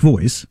comedic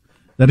voice.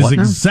 That is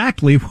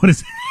exactly what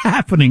is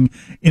happening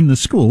in the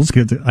schools.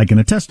 I can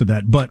attest to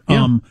that. But,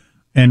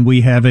 and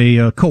we have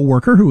a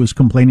coworker who was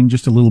complaining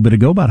just a little bit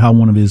ago about how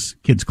one of his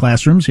kids'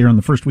 classrooms here on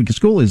the first week of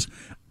school is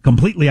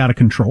completely out of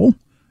control.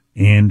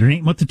 And there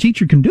ain't what the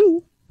teacher can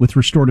do with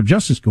restorative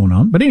justice going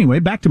on. But anyway,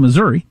 back to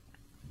Missouri.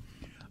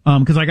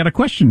 Because I got a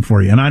question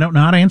for you, and I don't know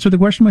how to answer the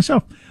question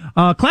myself.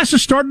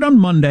 Classes started on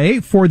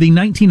Monday for the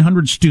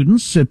 1,900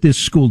 students at this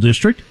school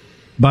district,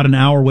 about an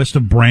hour west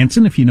of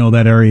Branson, if you know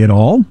that area at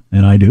all,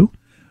 and I do.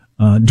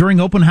 During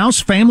open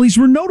house, families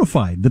were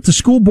notified that the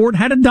school board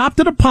had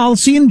adopted a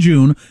policy in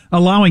June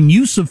allowing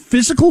use of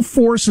physical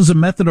force as a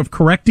method of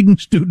correcting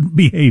student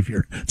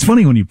behavior. It's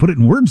funny when you put it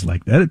in words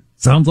like that. It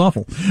sounds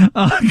awful.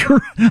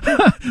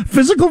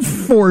 Physical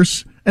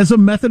force as a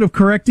method of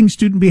correcting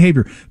student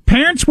behavior.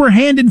 Parents were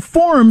handed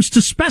forms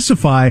to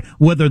specify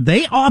whether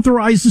they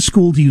authorized the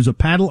school to use a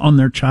paddle on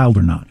their child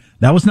or not.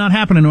 That was not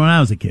happening when I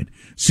was a kid.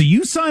 So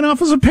you sign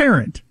off as a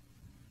parent.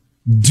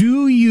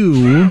 Do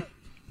you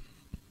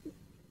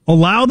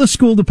allow the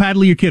school to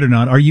paddle your kid or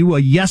not? Are you a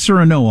yes or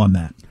a no on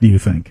that, do you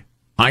think?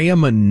 I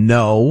am a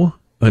no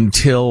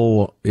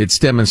until it's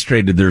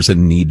demonstrated there's a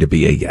need to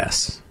be a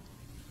yes.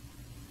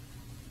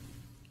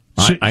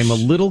 I'm a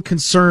little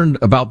concerned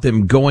about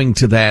them going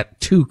to that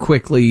too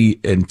quickly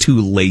and too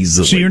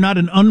lazily. So you're not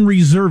an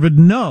unreserved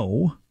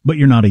no, but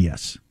you're not a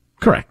yes.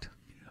 Correct.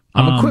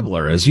 I'm a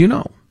quibbler, as you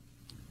know.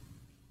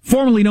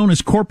 Formerly known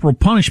as corporal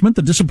punishment,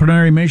 the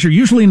disciplinary measure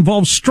usually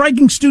involves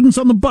striking students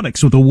on the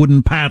buttocks with a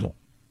wooden paddle.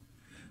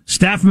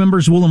 Staff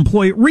members will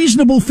employ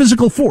reasonable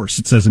physical force,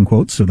 it says in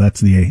quotes, so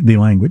that's the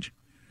language,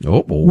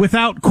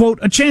 without, quote,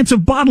 a chance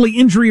of bodily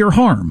injury or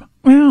harm.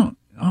 Well,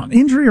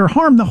 injury or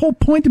harm, the whole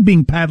point of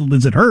being paddled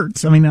is it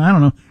hurts. I mean, I don't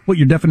know what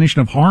your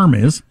definition of harm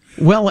is.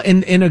 Well,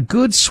 in a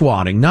good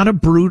swatting, not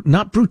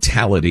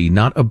brutality,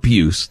 not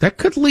abuse, that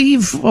could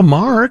leave a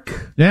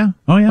mark. Yeah.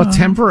 Oh, yeah. A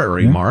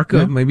temporary mark,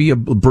 maybe a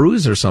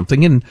bruise or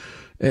something. And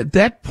at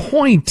that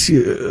point,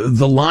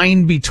 the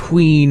line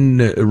between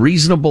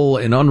reasonable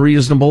and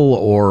unreasonable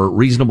or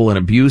reasonable and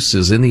abuse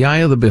is in the eye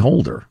of the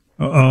beholder.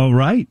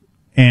 Right.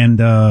 And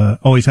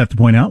always have to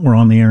point out, we're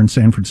on the air in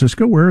San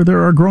Francisco, where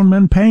there are grown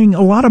men paying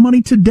a lot of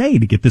money today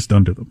to get this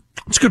done to them.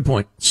 That's a good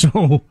point.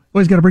 So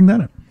always got to bring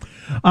that up.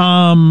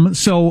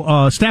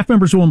 Staff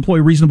members will employ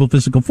reasonable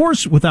physical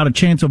force without a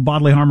chance of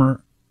bodily harm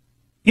or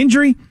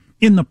injury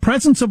in the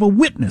presence of a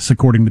witness,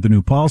 according to the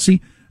new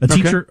policy. A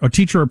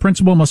teacher or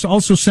principal must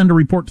also send a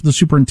report to the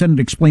superintendent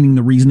explaining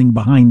the reasoning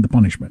behind the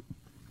punishment.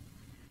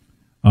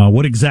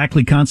 What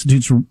exactly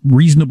constitutes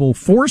reasonable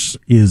force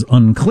is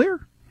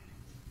unclear.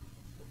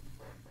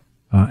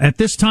 At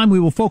this time, we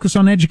will focus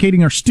on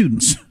educating our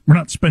students. We're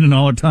not spending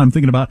all our time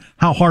thinking about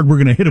how hard we're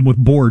going to hit them with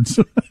boards.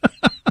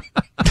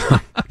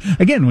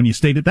 Again, when you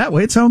state it that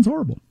way, it sounds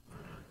horrible.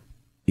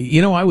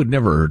 You know, I would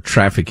never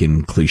traffic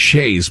in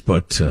cliches,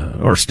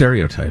 or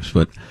stereotypes,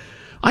 but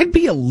I'd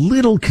be a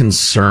little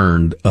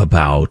concerned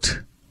about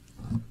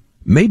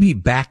maybe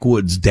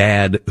backwoods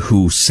dad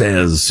who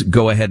says,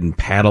 go ahead and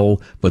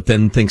paddle, but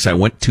then thinks I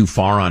went too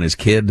far on his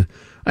kid.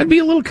 I'd be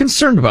a little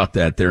concerned about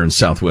that there in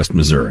Southwest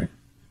Missouri.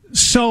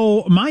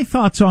 So my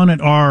thoughts on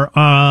it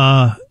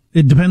are,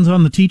 it depends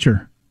on the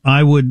teacher.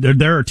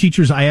 There are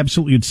teachers I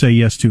absolutely would say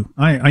yes to.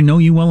 I know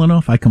you well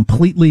enough. I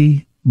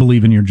completely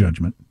believe in your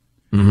judgment.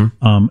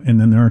 Mm-hmm.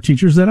 And then there are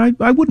teachers that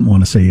I wouldn't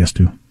want to say yes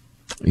to.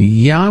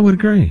 Yeah, I would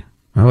agree.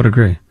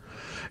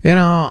 You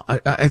know,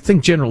 I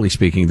think generally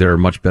speaking, there are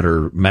much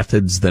better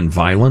methods than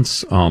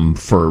violence,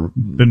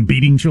 than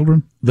beating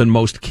children, for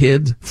most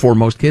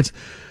kids.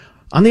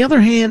 On the other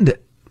hand,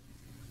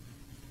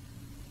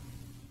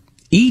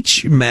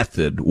 each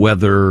method,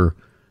 whether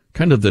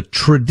kind of the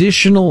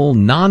traditional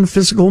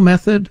non-physical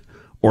method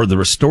or the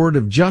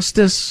restorative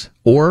justice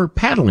or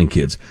paddling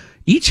kids,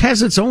 each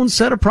has its own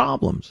set of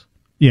problems.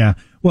 Yeah.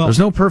 Well, there's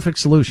no perfect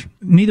solution.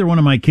 Neither one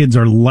of my kids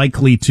are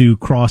likely to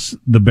cross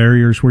the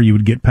barriers where you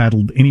would get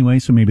paddled anyway,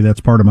 so maybe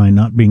that's part of my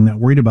not being that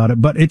worried about it.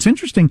 But it's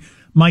interesting.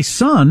 My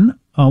son,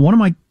 one of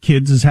my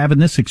kids, is having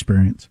this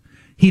experience.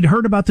 He'd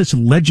heard about this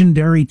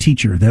legendary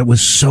teacher that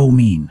was so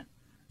mean,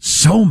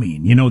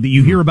 you know, that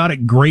you hear about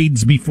it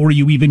grades before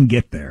you even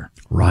get there.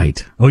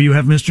 Right. Oh, you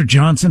have Mr.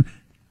 Johnson.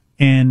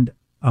 And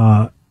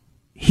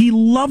he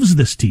loves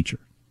this teacher.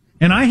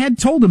 And I had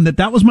told him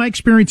that was my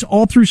experience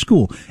all through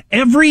school.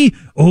 Every,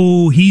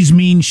 he's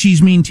mean, she's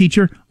mean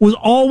teacher was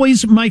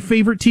always my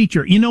favorite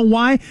teacher. You know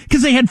why?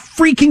 Because they had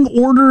freaking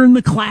order in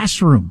the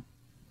classroom.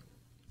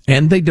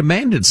 And they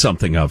demanded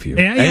something of you.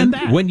 And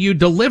when you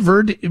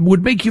delivered, it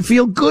would make you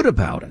feel good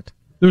about it.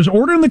 There was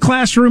order in the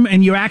classroom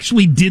and you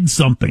actually did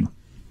something.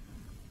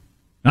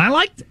 I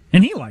liked it,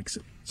 and he likes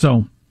it.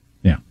 So,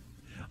 yeah.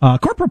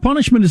 Corporal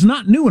punishment is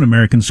not new in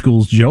American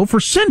schools, Joe. For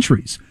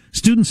centuries,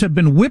 students have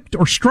been whipped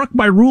or struck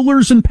by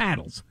rulers and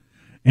paddles.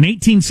 In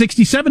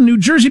 1867, New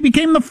Jersey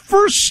became the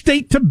first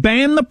state to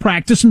ban the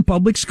practice in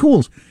public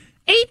schools.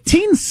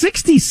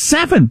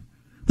 1867!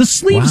 The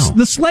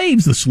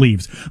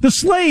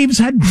slaves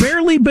had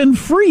barely been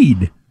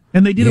freed,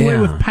 and they did away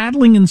with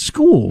paddling in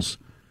schools.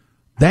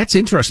 That's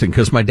interesting,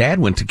 because my dad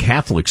went to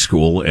Catholic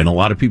school, and a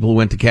lot of people who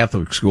went to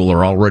Catholic school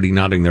are already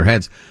nodding their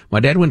heads. My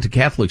dad went to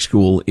Catholic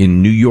school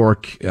in New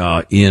York,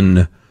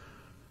 in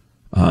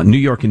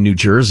New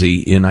Jersey,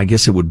 in, I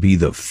guess it would be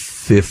the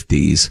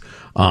 50s.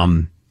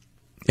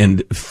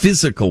 And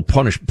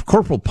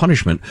corporal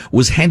punishment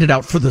was handed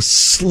out for the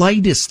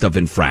slightest of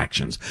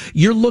infractions.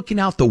 You're looking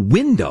out the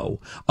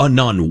window, a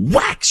nun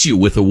whacks you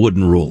with a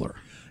wooden ruler.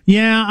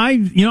 Yeah,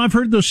 I've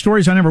heard those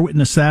stories. I never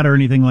witnessed that or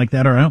anything like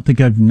that, or I don't think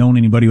I've known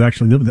anybody who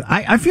actually lived with it.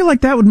 I feel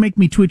like that would make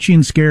me twitchy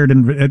and scared,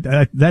 and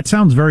that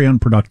sounds very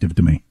unproductive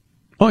to me.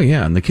 Oh,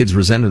 yeah, and the kids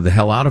resented the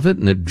hell out of it,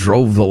 and it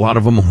drove a lot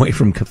of them away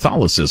from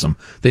Catholicism.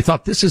 They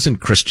thought, this isn't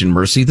Christian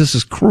mercy, this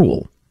is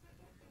cruel.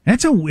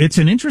 It's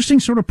an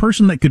interesting sort of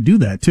person that could do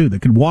that, too,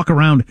 that could walk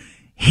around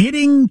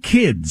hitting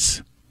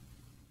kids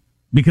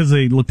because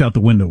they looked out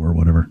the window or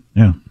whatever.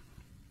 Yeah.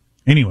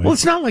 Anyway. Well,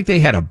 it's not like they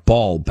had a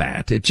ball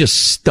bat. It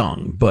just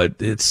stung, but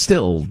it's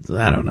still,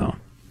 I don't know.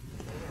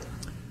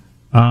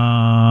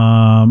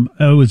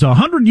 It was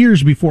 100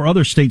 years before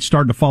other states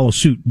started to follow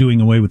suit, doing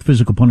away with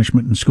physical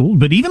punishment in schools.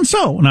 But even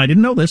so, and I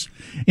didn't know this,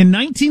 in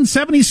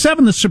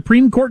 1977, the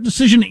Supreme Court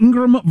decision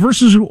Ingram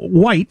versus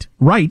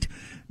Wright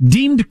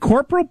deemed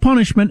corporal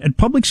punishment at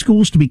public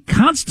schools to be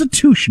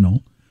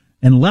constitutional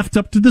and left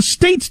up to the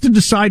states to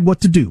decide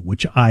what to do,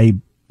 which I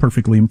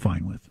perfectly am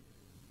fine with.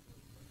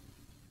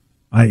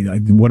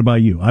 What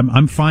about you?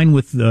 I'm fine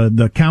with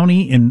the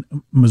county in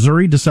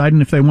Missouri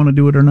deciding if they want to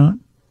do it or not.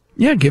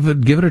 Yeah, give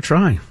it a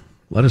try.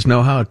 Let us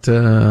know how it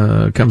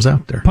comes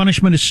out there.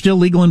 Punishment is still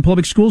legal in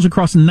public schools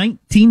across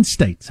 19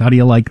 states. How do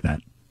you like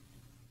that?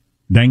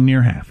 Dang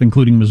near half,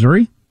 including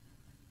Missouri.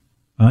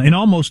 In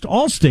almost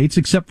all states,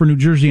 except for New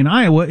Jersey and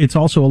Iowa, it's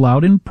also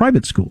allowed in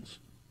private schools.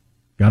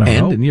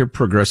 In your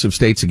progressive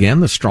states,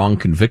 again, the strong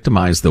can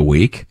victimize the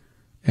weak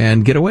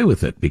and get away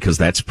with it because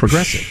that's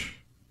progressive.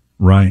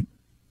 Right.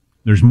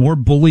 There's more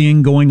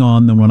bullying going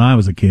on than when I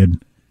was a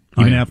kid,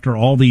 even after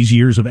all these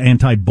years of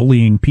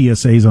anti-bullying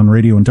PSAs on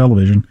radio and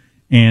television.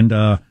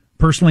 And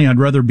personally, I'd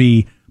rather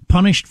be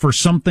punished for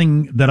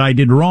something that I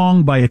did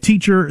wrong by a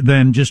teacher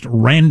than just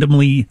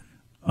randomly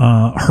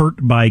hurt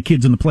by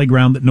kids in the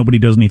playground that nobody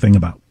does anything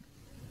about.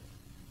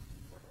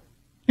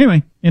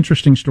 Anyway,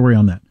 interesting story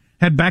on that.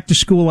 Had back to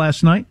school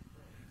last night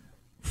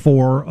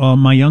for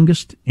my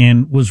youngest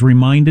and was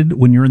reminded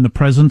when you're in the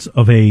presence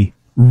of a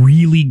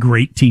really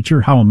great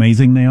teacher how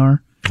amazing they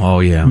are. Oh,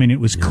 yeah. I mean, it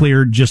was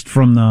clear just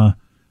from the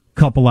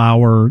couple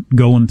hour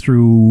going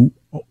through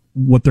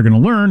what they're going to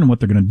learn and what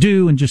they're going to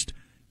do, and just,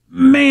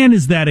 man,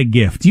 is that a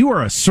gift. You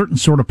are a certain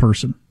sort of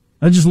person.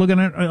 I was looking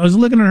at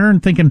her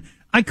and thinking,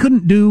 I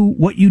couldn't do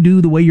what you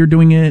do the way you're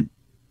doing it,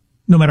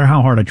 no matter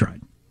how hard I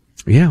tried.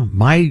 Yeah,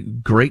 my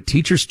great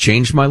teachers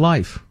changed my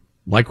life.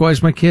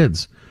 Likewise, my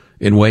kids,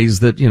 in ways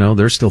that,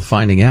 they're still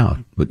finding out.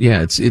 But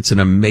yeah, it's an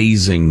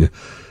amazing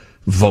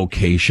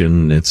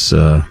vocation. It's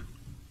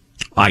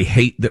I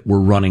hate that we're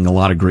running a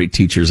lot of great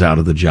teachers out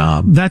of the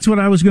job. That's what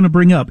I was going to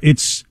bring up.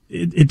 It's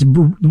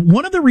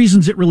one of the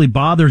reasons it really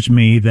bothers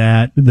me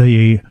that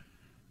the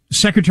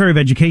Secretary of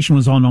Education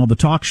was on all the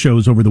talk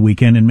shows over the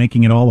weekend and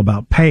making it all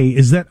about pay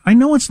is that I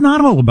know it's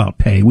not all about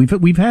pay. We've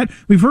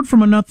heard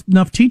from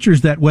enough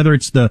teachers that whether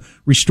it's the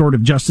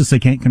restorative justice, they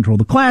can't control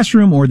the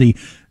classroom, or the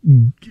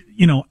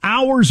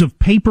hours of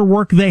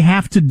paperwork they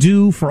have to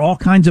do for all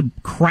kinds of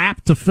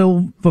crap to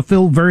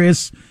fulfill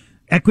various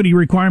equity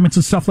requirements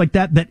and stuff like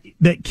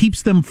that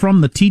keeps them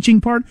from the teaching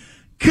part.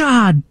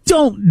 God,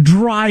 don't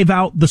drive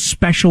out the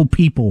special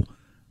people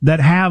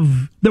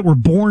that were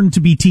born to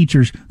be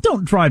teachers.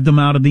 Don't drive them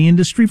out of the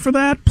industry for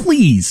that,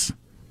 please.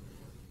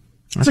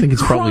 I think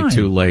it's probably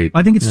too late.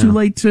 I think it's too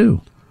late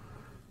too.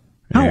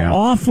 How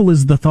awful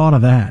is the thought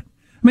of that?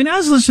 I mean, I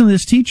was listening to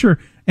this teacher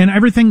and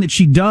everything that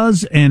she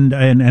does and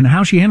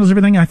how she handles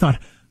everything. I thought,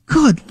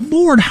 good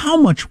Lord, how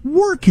much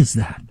work is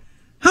that?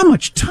 How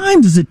much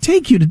time does it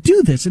take you to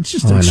do this? It's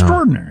just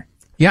extraordinary.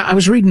 Yeah, I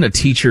was reading a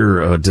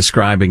teacher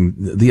describing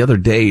the other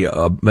day,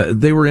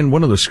 they were in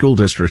one of the school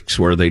districts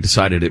where they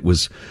decided it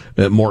was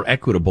more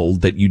equitable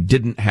that you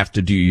didn't have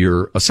to do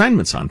your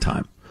assignments on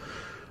time.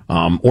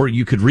 Or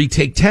you could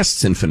retake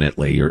tests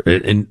infinitely.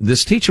 And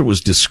this teacher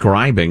was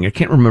describing, I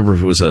can't remember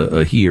if it was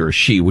a he or a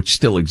she, which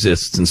still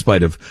exists in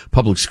spite of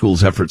public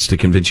schools' efforts to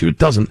convince you it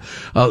doesn't.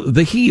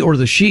 The he or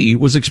the she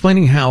was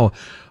explaining how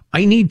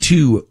I need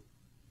to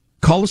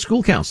call a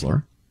school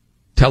counselor,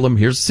 tell them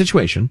here's the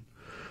situation,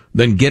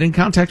 then get in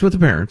contact with the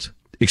parents,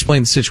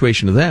 explain the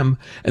situation to them,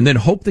 and then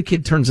hope the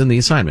kid turns in the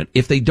assignment.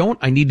 If they don't,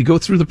 I need to go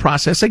through the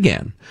process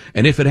again.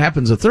 And if it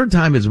happens a third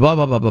time, it's blah,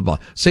 blah, blah, blah, blah.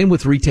 Same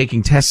with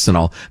retaking tests and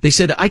all. They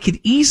said I could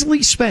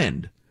easily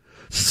spend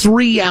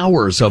 3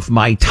 hours of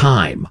my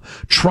time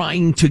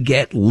trying to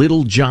get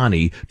little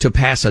Johnny to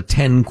pass a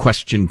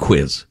 10-question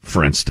quiz,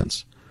 for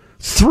instance.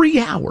 3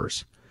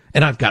 hours.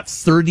 And I've got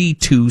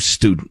 32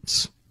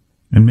 students.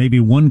 And maybe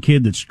one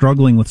kid that's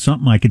struggling with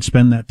something, I could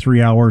spend that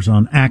 3 hours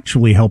on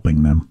actually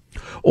helping them.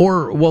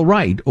 Or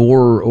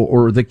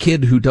the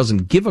kid who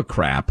doesn't give a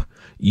crap,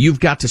 you've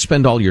got to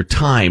spend all your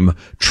time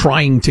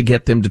trying to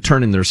get them to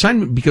turn in their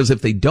assignment, because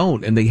if they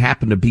don't and they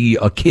happen to be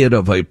a kid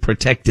of a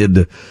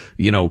protected,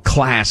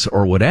 class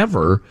or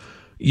whatever,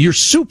 your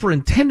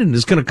superintendent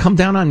is going to come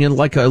down on you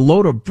like a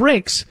load of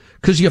bricks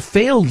because you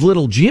failed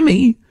little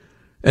Jimmy.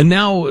 And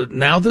now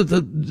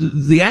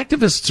the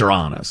activists are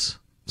on us.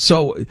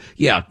 So,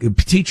 yeah,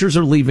 teachers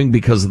are leaving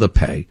because of the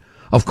pay.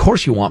 Of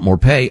course you want more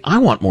pay. I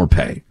want more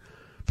pay.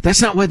 But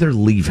that's not why they're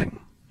leaving.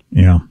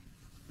 Yeah.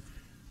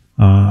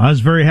 I was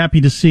very happy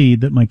to see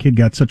that my kid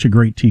got such a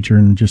great teacher,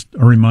 and just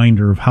a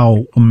reminder of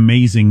how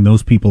amazing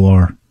those people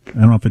are. I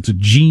don't know if it's a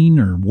gene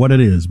or what it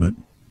is, but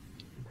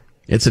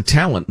it's a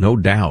talent, no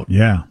doubt.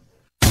 Yeah.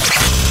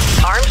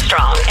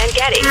 Armstrong and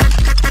Getty.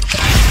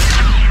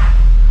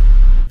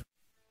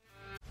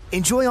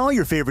 Enjoy all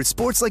your favorite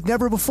sports like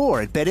never before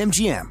at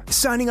BetMGM.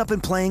 Signing up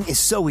and playing is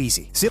so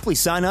easy. Simply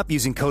sign up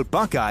using code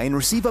Buckeye and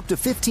receive up to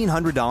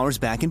 $1,500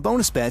 back in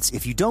bonus bets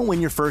if you don't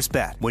win your first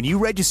bet. When you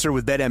register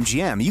with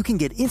BetMGM, you can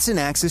get instant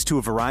access to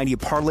a variety of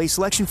parlay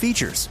selection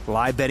features,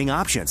 live betting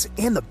options,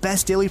 and the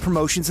best daily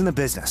promotions in the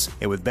business.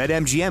 And with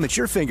BetMGM at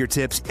your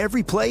fingertips,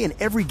 every play and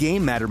every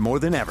game matter more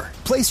than ever.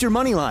 Place your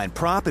moneyline,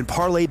 prop, and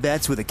parlay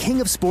bets with the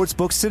king of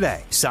sportsbooks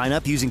today. Sign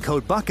up using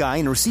code Buckeye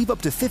and receive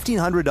up to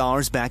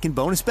 $1,500 back in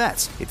bonus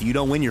bets if you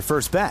don't win your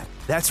first bet.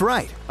 That's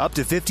right, up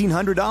to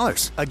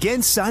 $1,500.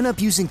 Again, sign up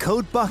using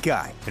code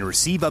Buckeye and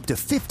receive up to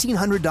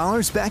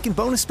 $1,500 back in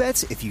bonus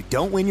bets if you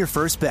don't win your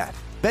first bet.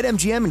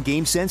 BetMGM and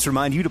GameSense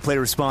remind you to play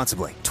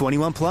responsibly.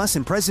 21 plus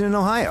and present in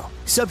Ohio.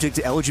 Subject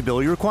to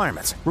eligibility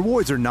requirements.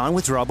 Rewards are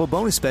non-withdrawable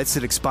bonus bets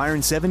that expire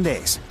in 7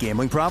 days.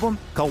 Gambling problem?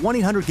 Call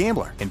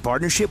 1-800-GAMBLER in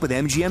partnership with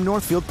MGM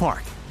Northfield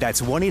Park.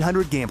 That's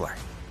 1-800-GAMBLER.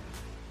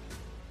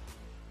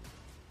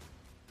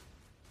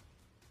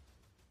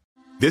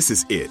 This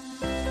is it.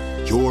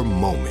 Your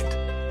moment.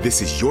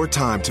 This is your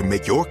time to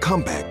make your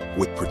comeback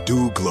with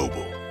Purdue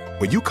Global.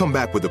 When you come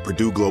back with a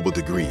Purdue Global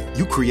degree,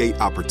 you create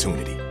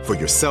opportunity for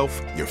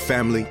yourself, your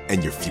family,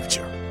 and your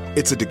future.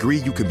 It's a degree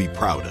you can be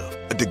proud of,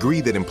 a degree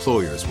that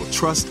employers will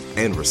trust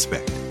and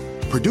respect.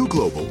 Purdue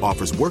Global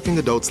offers working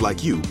adults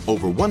like you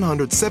over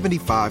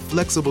 175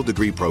 flexible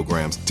degree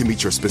programs to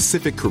meet your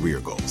specific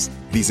career goals.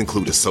 These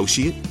include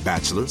associate,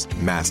 bachelor's,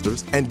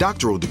 master's, and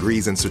doctoral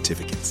degrees and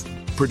certificates.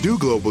 Purdue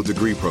Global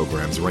degree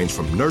programs range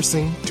from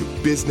nursing to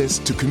business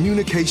to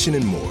communication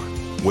and more.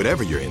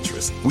 Whatever your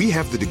interest, we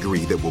have the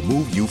degree that will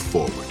move you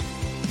forward.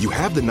 You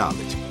have the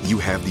knowledge, you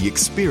have the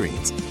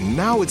experience.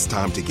 Now it's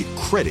time to get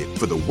credit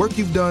for the work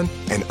you've done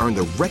and earn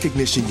the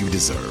recognition you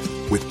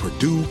deserve with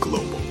Purdue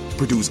Global,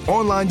 Purdue's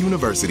online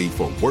university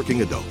for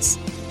working adults.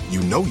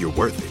 You know you're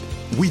worth it.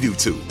 We do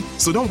too.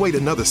 So don't wait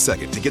another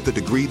second to get the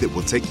degree that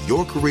will take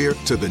your career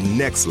to the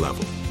next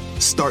level.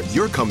 Start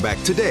your comeback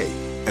today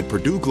at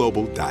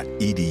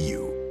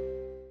purdueglobal.edu.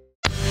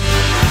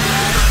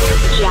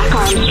 Jack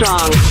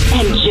Armstrong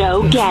and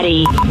Joe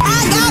Getty. The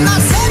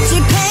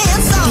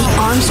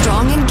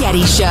Armstrong and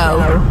Getty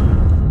Show.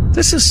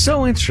 This is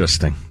so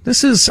interesting.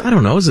 This is, I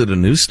don't know, is it a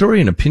news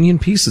story, an opinion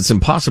piece? It's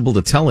impossible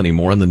to tell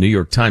anymore in the New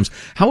York Times.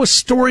 How a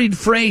storied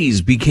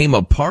phrase became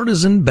a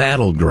partisan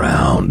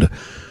battleground.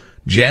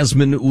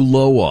 Jasmine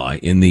Ulloa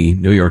in the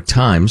New York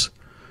Times.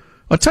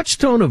 A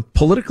touchstone of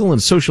political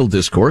and social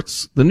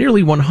discourse, the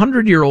nearly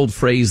 100-year-old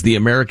phrase, the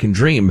American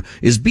dream,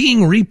 is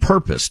being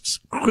repurposed,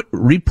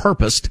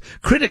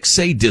 critics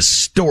say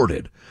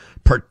distorted,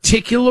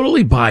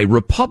 particularly by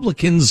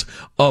Republicans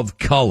of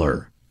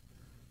color.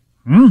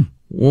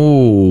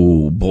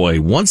 Oh, boy.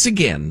 Once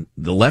again,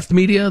 the left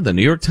media, the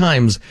New York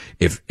Times,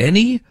 if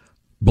any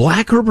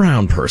black or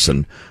brown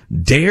person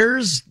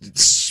dares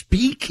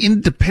speak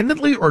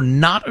independently or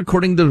not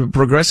according to the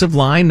progressive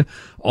line,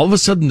 all of a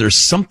sudden there's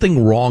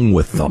something wrong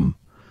with them.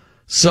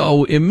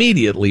 So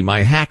immediately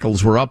my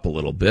hackles were up a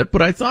little bit,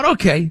 but I thought,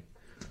 okay,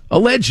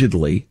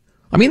 allegedly.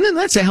 I mean, then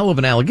that's a hell of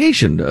an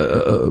allegation.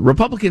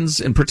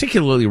 Republicans, and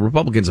particularly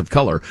Republicans of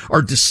color,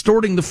 are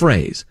distorting the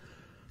phrase.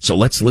 So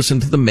let's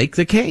listen to them make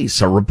the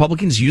case. Are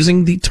Republicans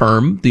using the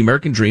term, the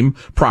American dream,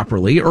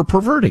 properly or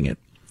perverting it?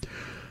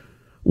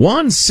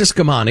 Juan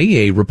Ciscomani,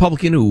 a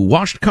Republican who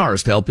washed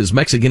cars to help his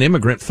Mexican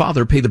immigrant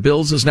father pay the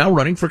bills, is now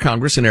running for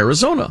Congress in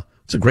Arizona.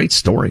 It's a great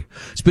story.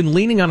 He's been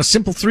leaning on a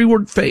simple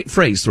three-word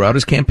phrase throughout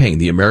his campaign,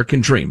 the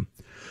American dream.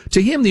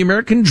 To him, the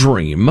American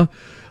dream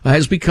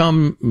has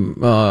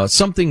become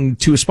something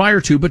to aspire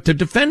to, but to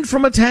defend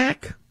from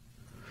attack.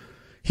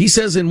 He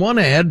says in one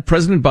ad,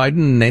 President Biden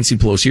and Nancy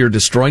Pelosi are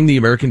destroying the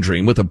American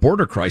dream with a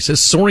border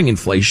crisis, soaring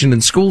inflation,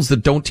 and schools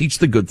that don't teach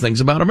the good things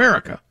about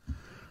America.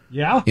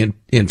 Yeah.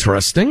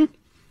 Interesting.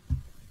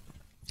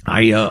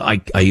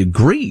 I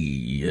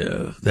agree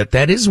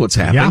that is what's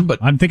happening. Yeah, but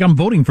I think I'm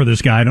voting for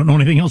this guy. I don't know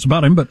anything else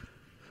about him, but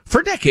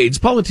for decades,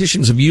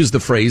 politicians have used the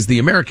phrase "the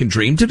American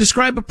dream" to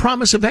describe a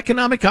promise of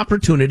economic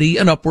opportunity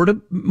and upward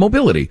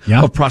mobility,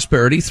 of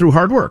prosperity through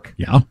hard work.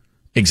 Yeah,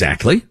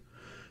 exactly.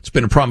 It's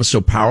been a promise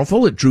so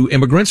powerful it drew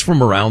immigrants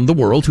from around the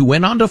world who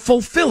went on to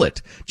fulfill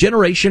it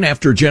generation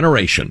after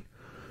generation.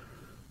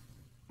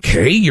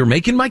 Okay, you're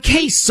making my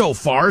case so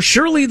far.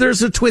 Surely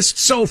there's a twist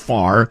so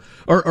far,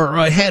 or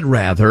ahead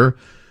rather,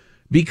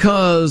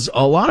 because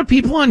a lot of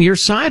people on your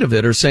side of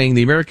it are saying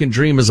the American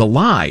dream is a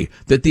lie,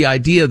 that the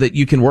idea that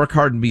you can work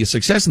hard and be a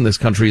success in this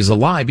country is a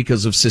lie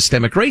because of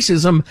systemic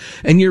racism.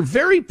 And your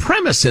very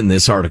premise in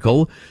this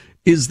article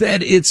is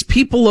that it's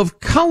people of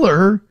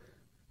color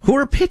who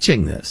are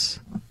pitching this.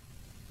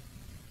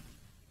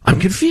 I'm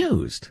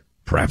confused.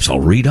 Perhaps I'll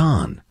read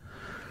on.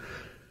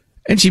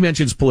 And she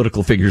mentions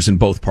political figures in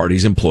both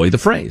parties employ the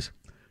phrase.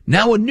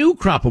 Now a new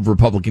crop of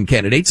Republican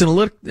candidates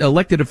and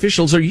elected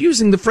officials are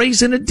using the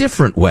phrase in a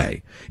different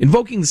way,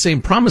 invoking the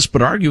same promise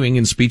but arguing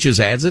in speeches,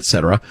 ads,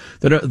 etc.,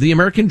 that the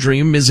American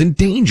dream is in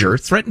danger,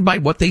 threatened by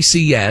what they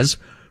see as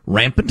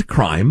rampant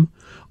crime,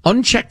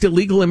 unchecked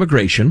illegal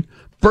immigration,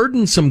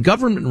 burdensome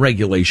government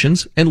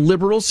regulations, and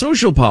liberal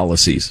social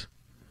policies.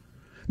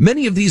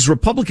 Many of these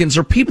Republicans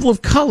are people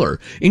of color,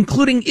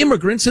 including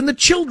immigrants and the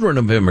children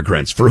of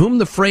immigrants, for whom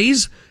the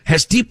phrase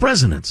has deep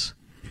resonance.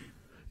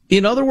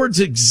 In other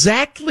words,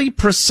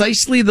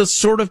 precisely the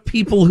sort of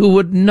people who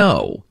would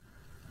know.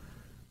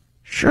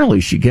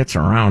 Surely she gets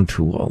around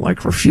to,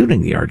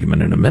 refuting the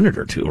argument in a minute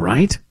or two,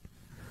 right?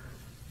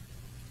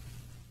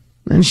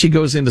 Then she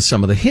goes into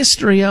some of the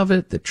history of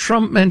it, that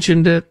Trump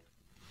mentioned it.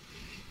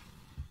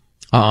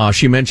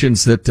 She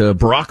mentions that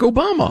Barack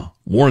Obama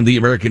warned the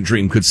American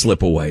dream could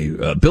slip away.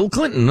 Bill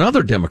Clinton and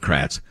other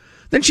Democrats.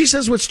 Then she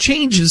says what's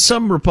changed is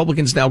some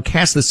Republicans now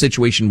cast the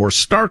situation more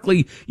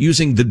starkly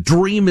using the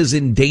dream is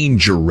in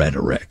danger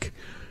rhetoric.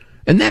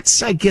 And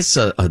that's, I guess,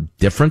 a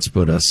difference,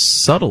 but a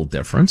subtle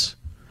difference.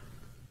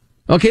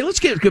 Okay, let's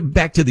get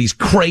back to these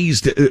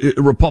crazed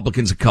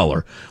Republicans of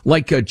color,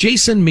 like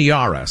Jason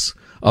Miyares,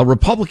 a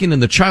Republican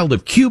and the child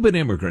of Cuban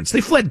immigrants.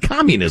 They fled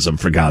communism,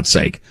 for God's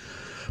sake.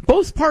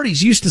 Both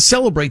parties used to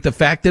celebrate the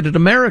fact that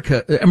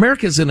America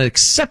is an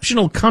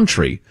exceptional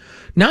country.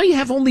 Now you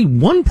have only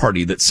one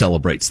party that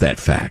celebrates that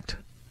fact.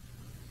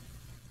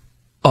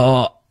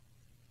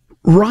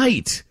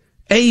 Right.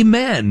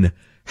 Amen.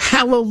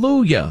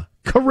 Hallelujah.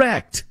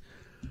 Correct.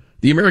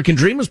 The American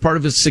dream was part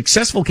of his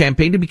successful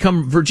campaign to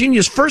become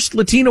Virginia's first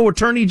Latino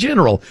attorney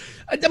general.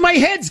 My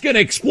head's going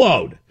to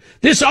explode.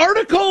 This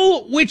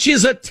article, which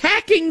is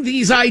attacking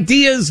these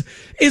ideas,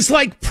 is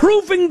like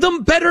proving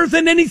them better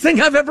than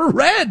anything I've ever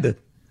read.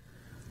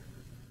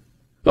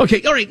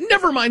 Okay, all right,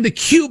 never mind the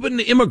Cuban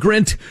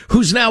immigrant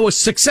who's now a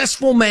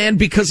successful man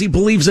because he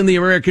believes in the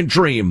American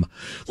dream.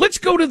 Let's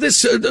go to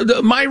this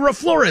Mayra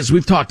Flores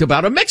we've talked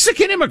about, a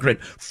Mexican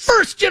immigrant,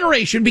 first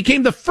generation,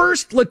 became the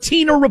first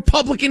Latino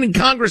Republican in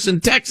Congress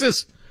in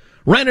Texas,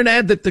 ran an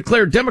ad that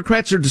declared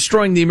Democrats are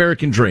destroying the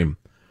American dream.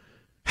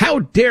 How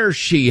dare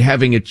she,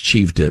 having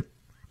achieved it?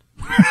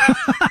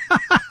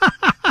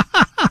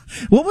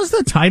 What was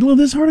the title of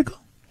this article?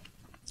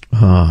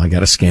 I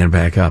got to scan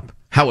back up.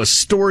 How a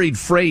storied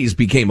phrase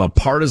became a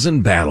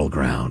partisan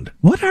battleground.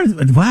 Wow,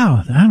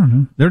 I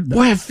don't know.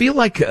 Boy, I feel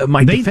like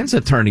my defense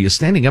attorney is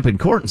standing up in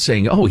court and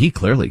saying, oh, he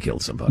clearly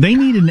killed somebody. They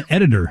need an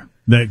editor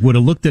that would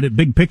have looked at it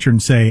big picture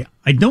and say,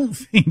 I don't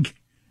think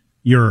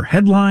your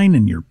headline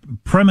and your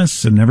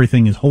premise and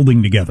everything is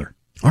holding together.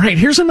 All right,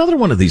 here's another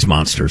one of these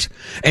monsters.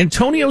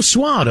 Antonio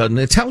Suad, an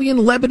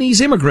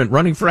Italian-Lebanese immigrant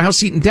running for a house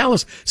seat in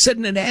Dallas, said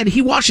in an ad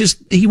he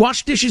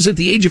washed dishes at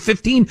the age of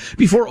 15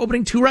 before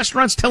opening 2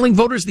 restaurants, telling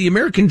voters the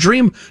American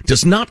dream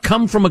does not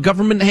come from a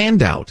government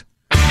handout.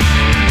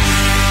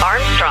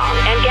 Armstrong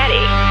and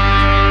Getty.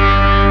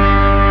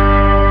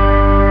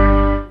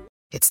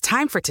 It's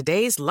time for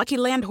today's Lucky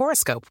Land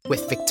horoscope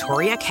with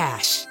Victoria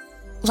Cash.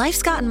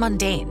 Life's gotten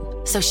mundane,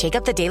 so shake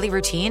up the daily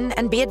routine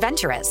and be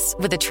adventurous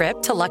with a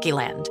trip to Lucky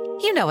Land.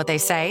 You know what they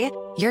say,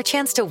 your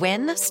chance to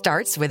win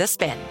starts with a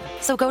spin.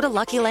 So go to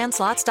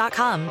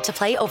LuckyLandSlots.com to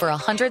play over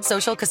 100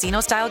 social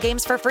casino-style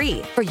games for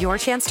free for your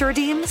chance to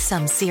redeem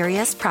some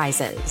serious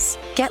prizes.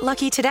 Get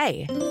lucky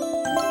today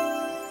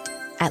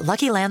at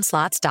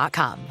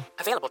LuckyLandSlots.com.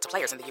 Available to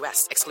players in the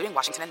U.S., excluding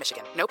Washington and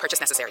Michigan. No purchase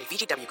necessary.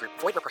 VGW Group.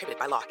 Void where prohibited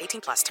by law.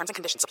 18+. Terms and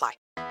conditions apply.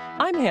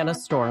 I'm Hannah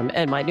Storm,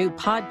 and my new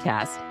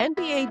podcast,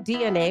 NBA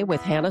DNA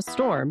with Hannah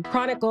Storm,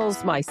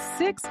 chronicles my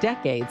 6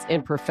 decades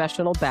in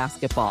professional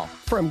basketball.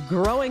 From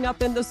growing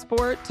up in the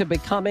sport to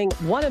becoming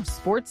one of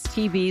sports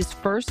TV's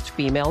first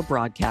female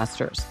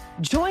broadcasters.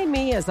 Join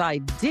me as I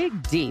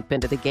dig deep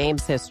into the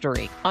game's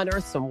history,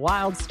 unearth some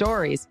wild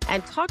stories,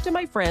 and talk to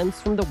my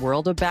friends from the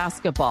world of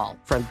basketball,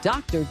 from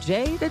Dr.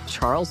 J to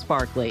Charles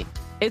Barkley.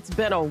 It's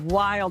been a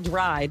wild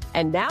ride,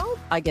 and now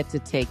I get to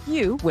take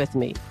you with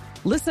me.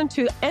 Listen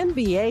to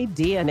NBA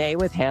DNA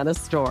with Hannah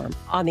Storm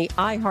on the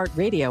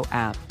iHeartRadio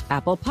app,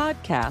 Apple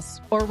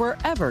Podcasts, or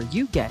wherever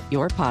you get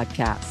your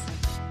podcasts.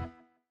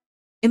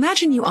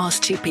 Imagine you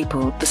ask 2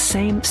 people the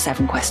same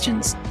 7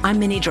 questions. I'm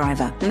Minnie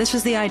Driver, and this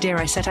was the idea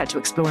I set out to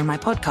explore in my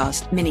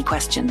podcast, Minnie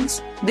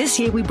Questions. This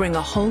year, we bring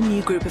a whole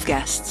new group of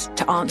guests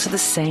to answer the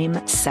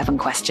same 7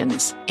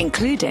 questions,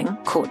 including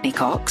Courtney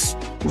Cox,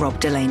 Rob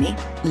Delaney,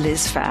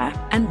 Liz Phair,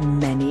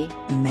 and many,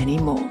 many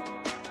more.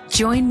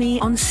 Join me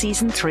on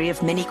Season 3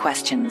 of Minnie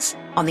Questions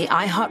on the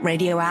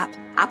iHeartRadio app,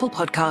 Apple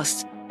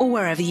Podcasts, or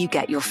wherever you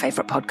get your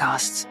favorite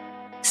podcasts.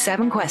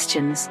 7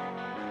 questions,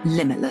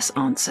 limitless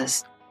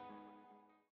answers.